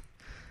that's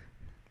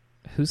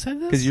Who said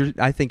this? because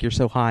I think you're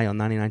so high on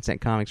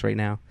 99-cent comics right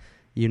now.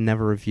 You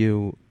never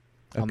review.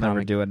 I'll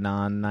never do a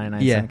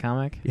non-99 Yeah. cent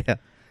comic. Yeah.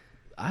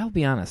 I'll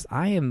be honest.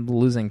 I am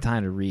losing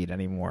time to read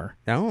anymore.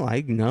 No,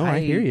 I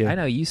hear you. I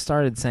know you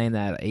started saying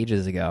that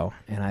ages ago,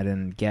 and I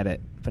didn't get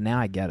it, but now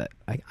I get it.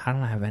 I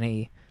don't have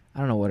any. I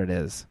don't know what it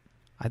is.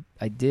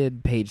 I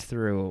did page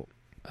through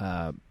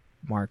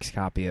Mark's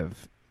copy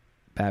of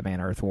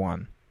Batman Earth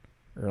 1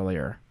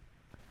 earlier,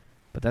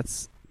 but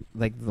that's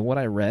like what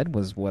I read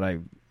was what I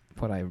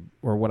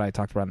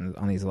talked about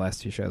on these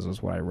last two shows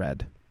was what I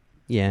read.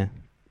 Yeah,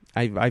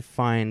 I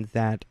find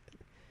that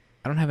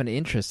I don't have an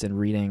interest in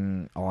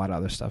reading a lot of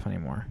other stuff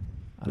anymore.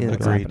 I don't Yeah, know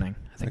what's agreed. happening.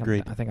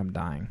 Agreed. I think I'm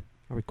dying.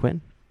 are we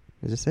quitting?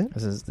 Is this it?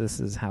 This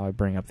is how I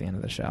bring up the end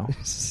of the show.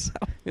 This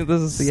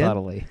is the end?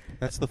 Subtly.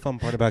 That's the fun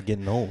part about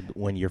getting old,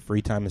 when your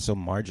free time is so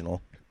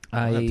marginal.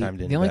 I don't have time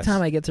to the only invest.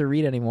 time I get to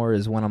read anymore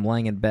is when I'm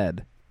laying in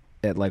bed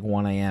at like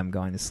 1 a.m.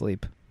 going to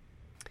sleep.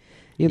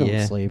 You don't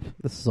Yeah. sleep.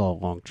 This is all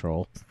long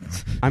troll.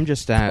 I'm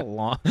just The at.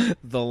 long The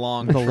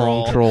troll.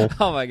 long troll.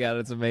 Oh my god,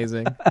 it's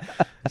amazing.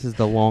 This is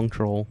the long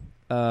troll.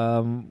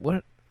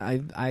 What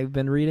I've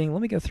been reading.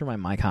 Let me go through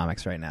my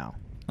comics right now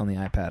on the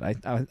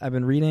iPad. I've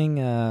been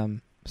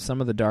reading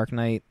some of the Dark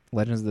Knight,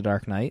 Legends of the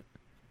Dark Knight,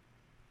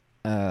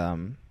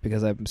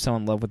 because I'm so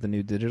in love with the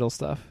new digital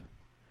stuff.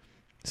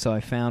 So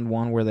I found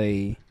one where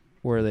they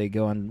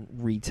go and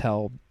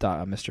retell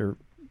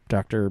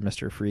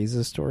Mr.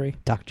 Freeze's story.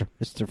 Dr.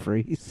 Mr.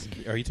 Freeze.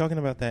 Are you talking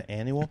about that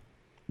annual?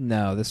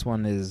 No, this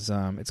one is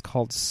it's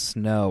called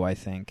Snow, I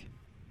think.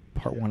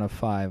 Part 1 of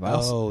 5. I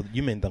also, Oh,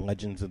 you mean the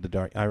Legends of the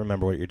Dark? I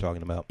remember what you're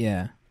talking about.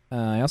 yeah.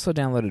 I also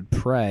downloaded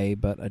Prey,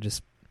 but I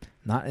just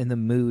not in the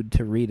mood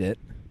to read it.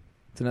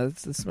 So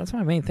that's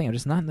my main thing. I'm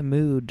just not in the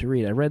mood to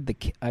read. I read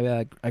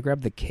I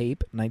grabbed The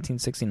Cape,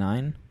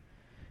 1969.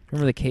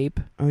 Remember The Cape?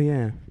 Oh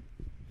yeah.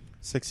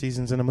 6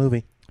 seasons in a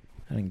movie.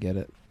 I didn't get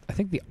it. I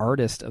think the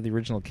artist of the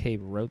original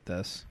Cape wrote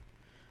this.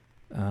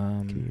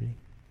 Community.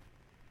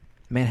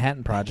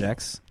 Manhattan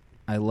Projects,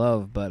 I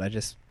love, but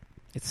it's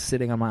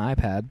sitting on my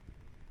iPad.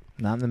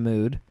 Not in the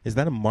mood. Is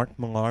that a Mark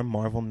Millar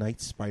Marvel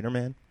Knights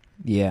Spider-Man?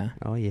 Yeah.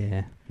 Oh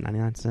yeah.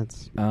 99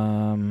 cents.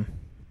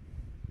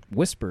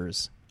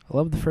 Whispers. I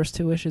love the first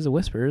 2 issues of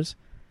Whispers.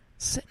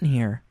 Sitting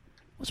here.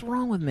 What's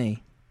wrong with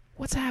me?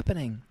 What's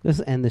happening?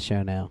 Just end the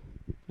show now.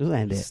 Just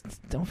end it.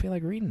 Just don't feel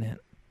like reading it.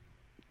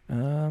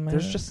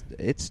 There's just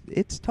it's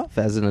tough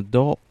as an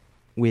adult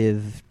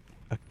with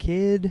a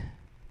kid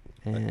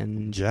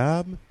and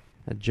Job?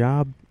 a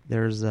job.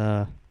 There's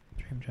a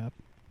dream job.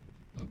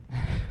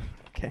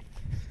 okay.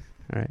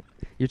 All right.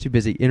 You're too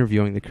busy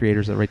interviewing the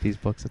creators that write these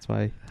books. That's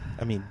why.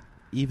 I mean,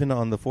 even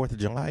on the 4th of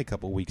July a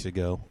couple weeks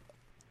ago,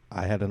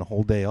 I had a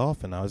whole day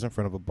off, and I was in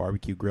front of a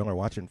barbecue grill or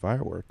watching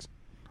fireworks.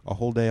 A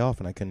whole day off,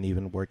 and I couldn't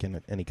even work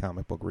in any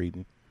comic book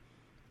reading.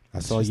 I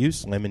saw you,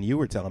 Slim, and you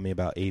were telling me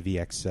about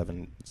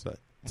AVX7. So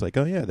it's like,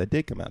 oh, yeah, that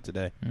did come out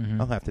today.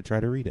 Mm-hmm. I'll have to try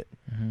to read it.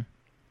 Mm-hmm.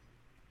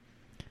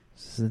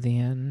 This is the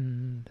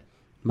end.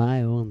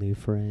 My only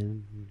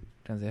friend.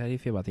 Jonesy, how do you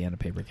feel about the end of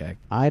Paper Keg?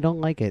 I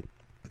don't like it.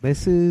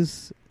 This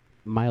is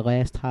my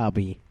last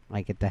hobby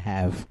I get to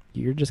have.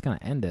 You're just going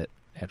to end it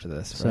after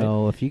this,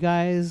 So if you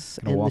guys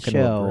right? Gonna end the walk into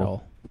a show,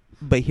 grill.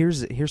 But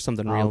here's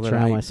something real I'll that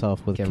drown I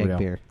myself with Get keg real.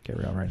 beer. Get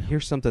real right now.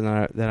 here's something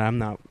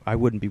that I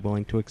wouldn't be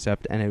willing to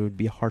accept, and it would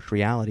be a harsh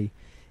reality.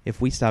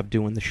 If we stop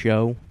doing the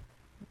show,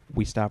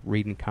 we stop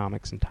reading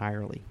comics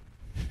entirely.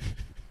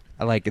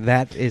 Like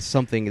that is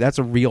something that's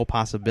a real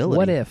possibility.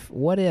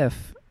 What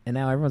if? And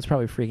now everyone's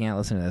probably freaking out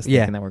listening to this,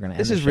 Yeah. thinking that we're going to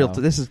end This the is real.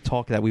 show. This is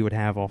talk that we would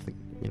have off the,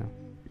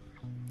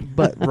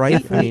 But right,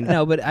 If I we, mean,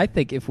 no, but I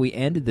think if we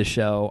ended the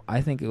show,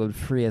 I think it would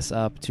free us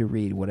up to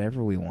read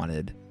whatever we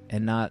wanted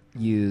and not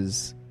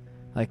use.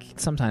 Like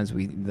sometimes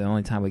the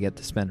only time we get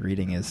to spend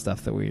reading is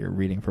stuff that we are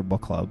reading for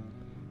book club.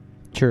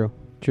 True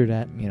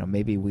that. You know,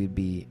 maybe we'd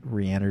be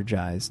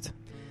re-energized.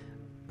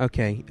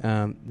 okay.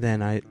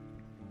 Then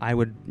I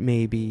would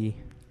maybe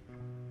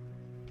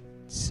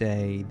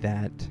say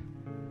that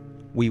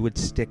we would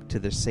stick to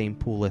the same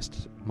pool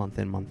list month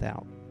in, month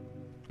out.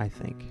 I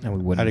think And we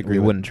wouldn't. I'd agree We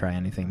with- wouldn't try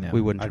anything new.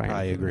 we wouldn't I'd try.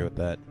 probably anything. agree with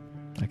that.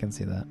 I can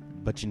see that.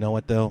 But you know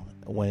what, though?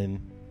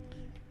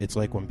 It's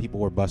like when people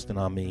were busting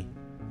on me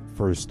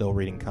for still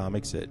reading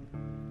comics at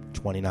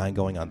 29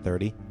 going on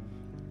 30.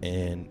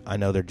 And I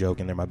know they're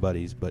joking, they're my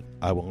buddies, but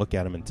I will look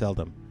at them and tell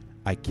them,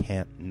 I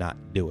can't not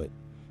do it.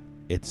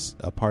 It's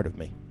a part of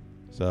me.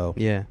 So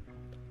Yeah.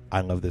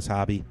 I love this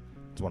hobby.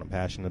 It's what I'm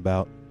passionate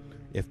about.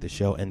 If the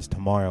show ends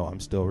tomorrow, I'm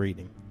still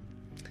reading.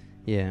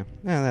 Yeah.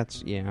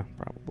 Yeah,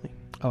 probably.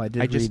 Oh, I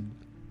did I just- read.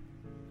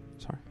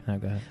 Sorry. No,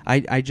 go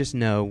ahead. I just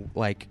know,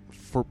 like,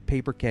 for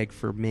Paper Keg,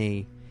 for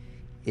me,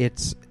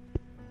 it's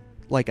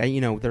like,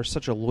 there's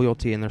such a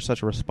loyalty and there's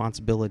such a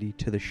responsibility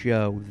to the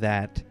show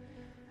that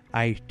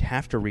I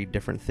have to read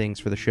different things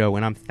for the show,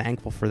 and I'm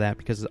thankful for that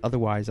because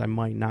otherwise I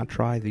might not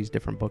try these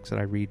different books that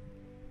I read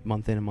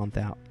month in and month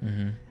out.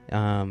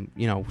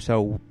 Mm-hmm.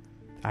 So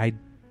I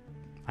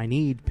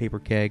need Paper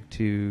Keg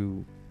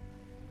to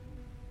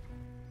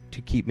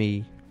keep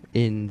me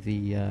in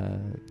the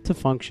To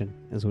function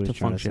is what to he's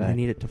trying function. to say. I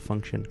need it to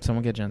function.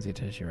 Someone get Jonesy a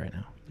tissue right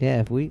now. Yeah,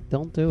 if we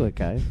don't do it,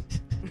 guys.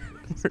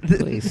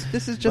 Please.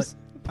 This is just.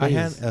 I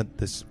had Please.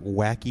 this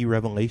wacky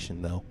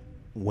revelation, though,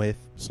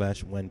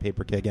 when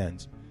Paper Keg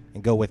ends.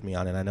 And go with me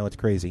on it. I know it's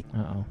crazy.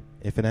 Uh-oh.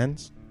 If it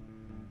ends,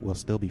 we'll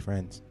still be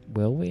friends.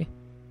 Will we?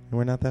 And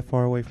we're not that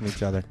far away from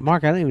each other.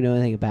 Mark, I don't even know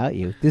anything about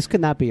you. This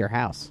could not be your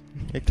house.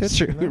 It could, That's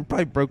true. you We know?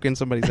 probably broke in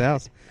somebody's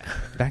house.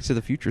 Back to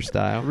the Future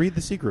style. Read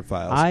the secret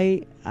files.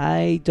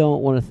 I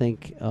don't want to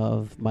think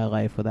of my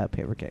life without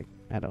Paper Keg.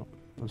 I don't.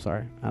 I'm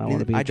sorry. I don't want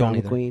to be I a don't drama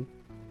either. queen.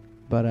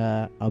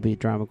 But I'll be a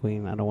drama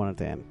queen. I don't want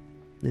it to end.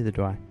 Neither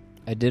do I.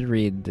 I did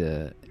read.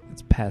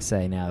 It's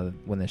passe now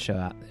when the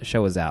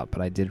show is out, but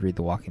I did read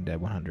The Walking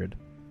Dead 100.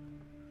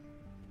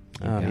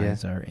 You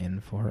guys are in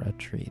for a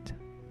treat.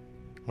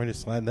 We're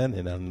just sliding that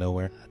in out of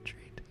nowhere. A treat.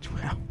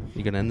 Wow.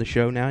 You gonna end the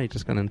show now? You're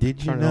just gonna Did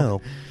you turn it off?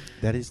 know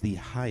that is the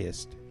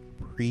highest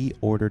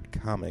pre-ordered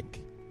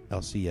comic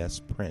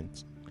LCS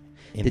print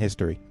in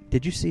history?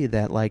 Did you see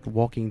that like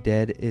Walking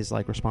Dead is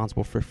like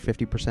responsible for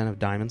 50% of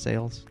Diamond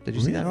sales? Did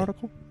you see that Really?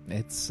 article?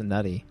 It's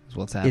nutty. Is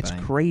what's happening.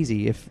 It's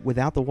crazy. If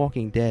without the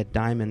Walking Dead,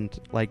 Diamond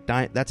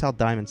that's how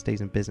Diamond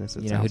stays in business.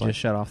 It You know who sounds like. just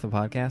shut off the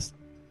podcast?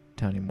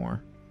 Tony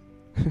Moore.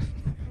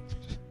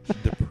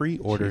 The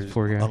pre-orders Jeez,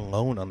 poor guy.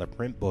 alone on the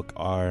print book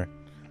are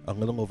a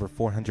little over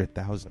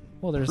 400,000.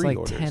 Well, there's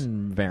pre-orders. like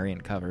 10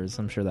 variant covers.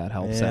 I'm sure that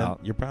helps Yeah, out.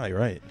 You're probably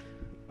right.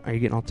 Are you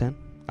getting all 10?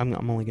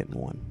 I'm only getting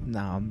one. No,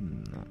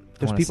 I'm not.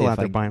 There's people out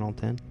there buying all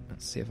 10.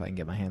 Let's see if I can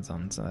get my hands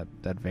on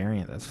that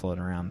variant that's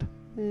floating around.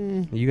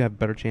 You have a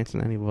better chance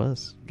than any of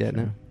us getting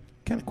Sure. it.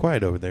 Kind of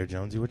quiet over there,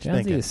 Jonesy. What you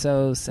Jonesy thinking? is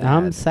so sad.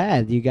 I'm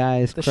sad, you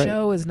guys. The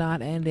show is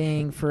not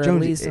ending for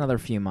Jonesy, at least another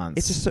few months.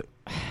 It's just so...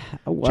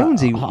 Wha-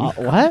 Jonesy,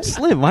 what?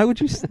 Slim, why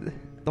would you...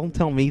 Don't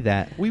tell me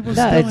that. We will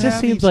No, still it just have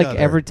seems each like other.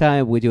 every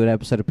time we do an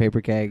episode of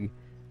Paper Keg,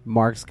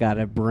 Mark's got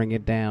to bring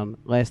it down.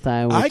 Last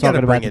time we were I gotta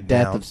talking bring about the it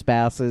death down. of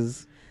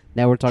spouses.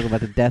 Now we're talking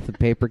about the death of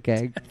Paper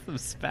Keg.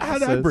 How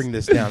did I bring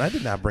this down? I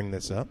did not bring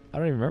this up. I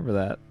don't even remember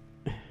that.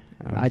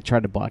 I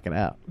tried to block it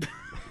out.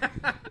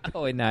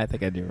 Oh, wait, no, I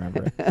think I do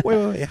remember.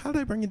 Wait. How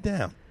did I bring it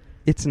down?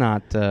 It's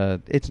not...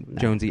 it's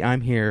Jonesy, I'm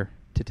here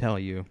to tell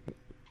you.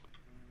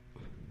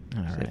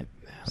 All right.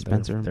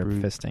 Spencer they're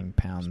and Brew- fisting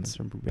pounds.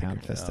 Spencer and Brew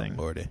Pound Baker. fisting.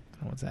 Oh, Lordy.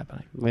 What's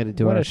happening? Way to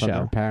do What our a show.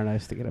 Thunder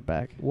Paradise to get it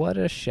back. What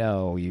a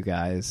show, you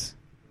guys.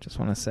 Just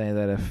want to say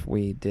that if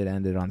we did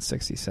end it on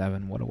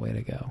 67, what a way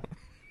to go.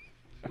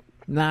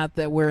 Not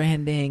that we're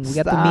ending. We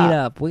got the Stop.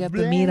 meetup. We got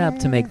the meetup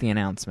to make the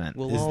announcement.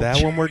 Is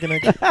that when we're going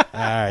to... All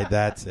right,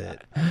 that's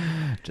it.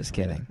 Just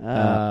kidding.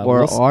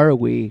 Or are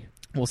we?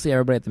 We'll see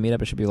everybody at the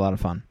meetup. It should be a lot of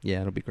fun.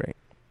 Yeah, it'll be great.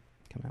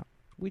 Come out.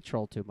 We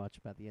troll too much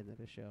about the end of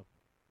the show.